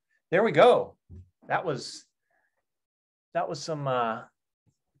 So there we go. That was some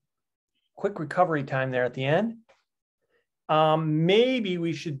quick recovery time there at the end. Maybe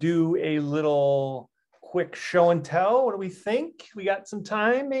we should do a little quick show and tell. What do we think? We got some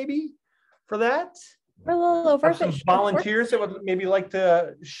time maybe for that? We're a little over. Some volunteers that would maybe like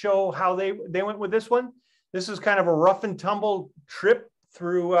to show how they went with this one. This is kind of a rough and tumble trip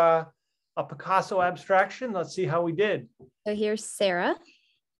through a Picasso abstraction. Let's see how we did. So here's Sarah.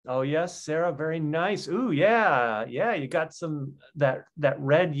 Oh yes, Sarah, very nice. Ooh, yeah, you got some that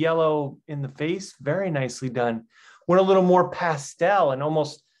red yellow in the face. Very nicely done. Went a little more pastel and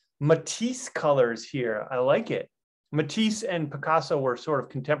almost Matisse colors here. I like it. Matisse and Picasso were sort of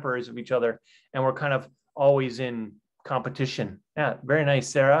contemporaries of each other and were kind of always in competition. Yeah, very nice,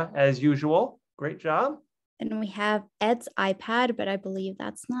 Sarah, as usual. Great job. And we have Ed's iPad, but I believe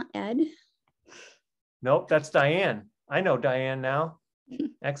that's not Ed. Nope, that's Diane. I know Diane now.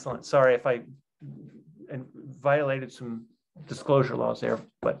 Excellent. Sorry if I violated some disclosure laws there,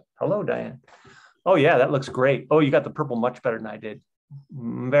 but hello, Diane. Oh yeah, that looks great. Oh, you got the purple much better than I did.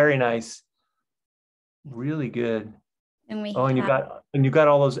 Very nice. Really good. And you got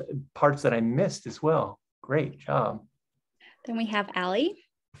all those parts that I missed as well. Great job. Then we have Allie.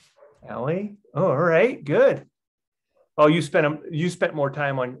 Allie. Oh, all right, good. Oh, you spent more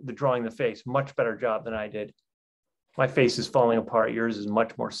time on drawing the face. Much better job than I did. My face is falling apart. Yours is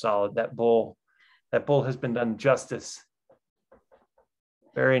much more solid. That bowl has been done justice.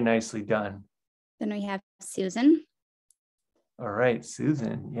 Very nicely done. Then we have Susan. All right,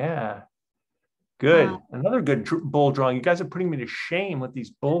 Susan. Yeah. Good. Another good bowl drawing. You guys are putting me to shame with these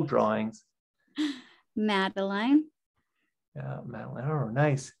bowl drawings. Madeline. Yeah, Madeline. Oh,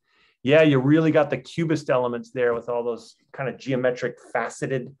 nice. Yeah, you really got the cubist elements there with all those kind of geometric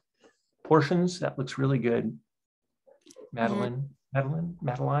faceted portions. That looks really good. Madeline.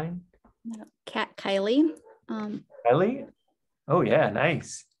 Kylie. Kylie? Oh yeah,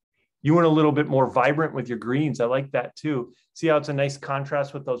 nice. You went a little bit more vibrant with your greens. I like that too. See how it's a nice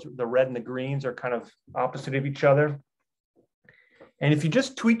contrast with the red and the greens are kind of opposite of each other. And if you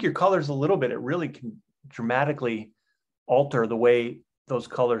just tweak your colors a little bit, it really can dramatically alter the way those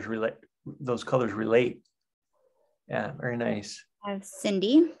colors relate. Yeah, very nice. I have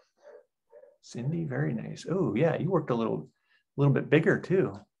Cindy. Cindy, very nice. Oh yeah, you worked a little bit bigger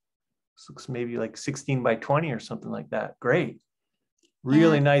too. This looks maybe like 16 by 20 or something like that. Great.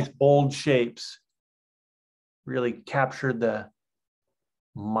 Really And nice, bold shapes. Really captured the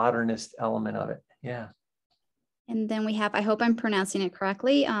modernist element of it. Yeah. And then we have, I hope I'm pronouncing it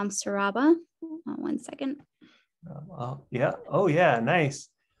correctly, Saraba. 1 second. Yeah. Oh, yeah. Nice.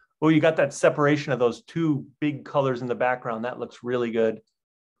 Oh, you got that separation of those two big colors in the background. That looks really good.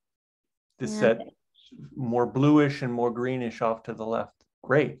 This set more bluish and more greenish off to the left.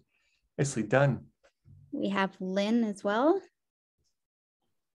 Great. Nicely done. We have Lynn as well.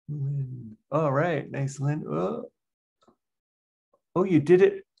 Lynn. All right. Nice, Lynn. Oh, you did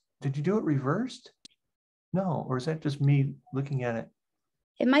it. Did you do it reversed? No, or is that just me looking at it?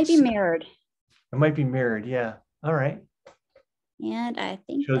 It might be mirrored. It might be mirrored, yeah. All right. And I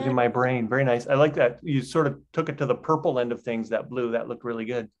think shows you my brain. Very nice. I like that. You sort of took it to the purple end of things, that blue. That looked really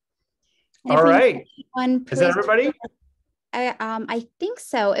good. All right. Is that everybody? I think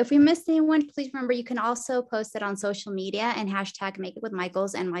so. If we missed anyone, please remember you can also post it on social media and hashtag Make It With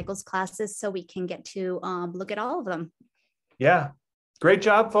Michael's and Michael's classes so we can get to look at all of them. Yeah. Great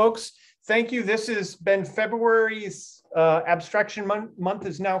job, folks. Thank you. This has been February's abstraction month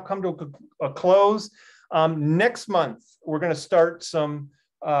has now come to a close. Next month, we're going to start some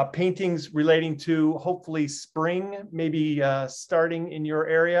paintings relating to hopefully spring, maybe starting in your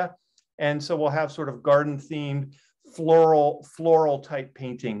area. And so we'll have sort of garden themed floral type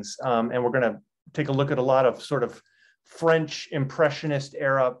paintings. And we're going to take a look at a lot of sort of French Impressionist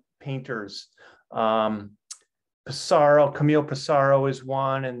era painters. Pissarro, Camille Pissarro is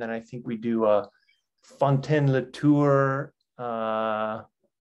one, and then I think we do Fontaine-Latour, and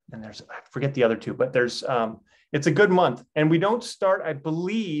there's, I forget the other two, but there's, it's a good month. And we don't start, I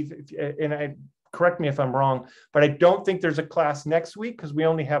believe, and correct me if I'm wrong, but I don't think there's a class next week because we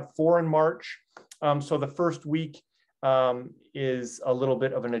only have 4 in March. So the first week is a little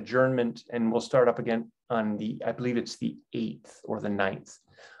bit of an adjournment, and we'll start up again on I believe it's the 8th or the 9th.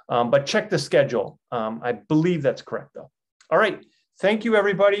 But check the schedule. I believe that's correct, though. All right. Thank you,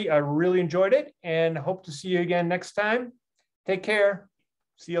 everybody. I really enjoyed it and hope to see you again next time. Take care.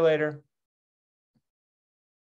 See you later.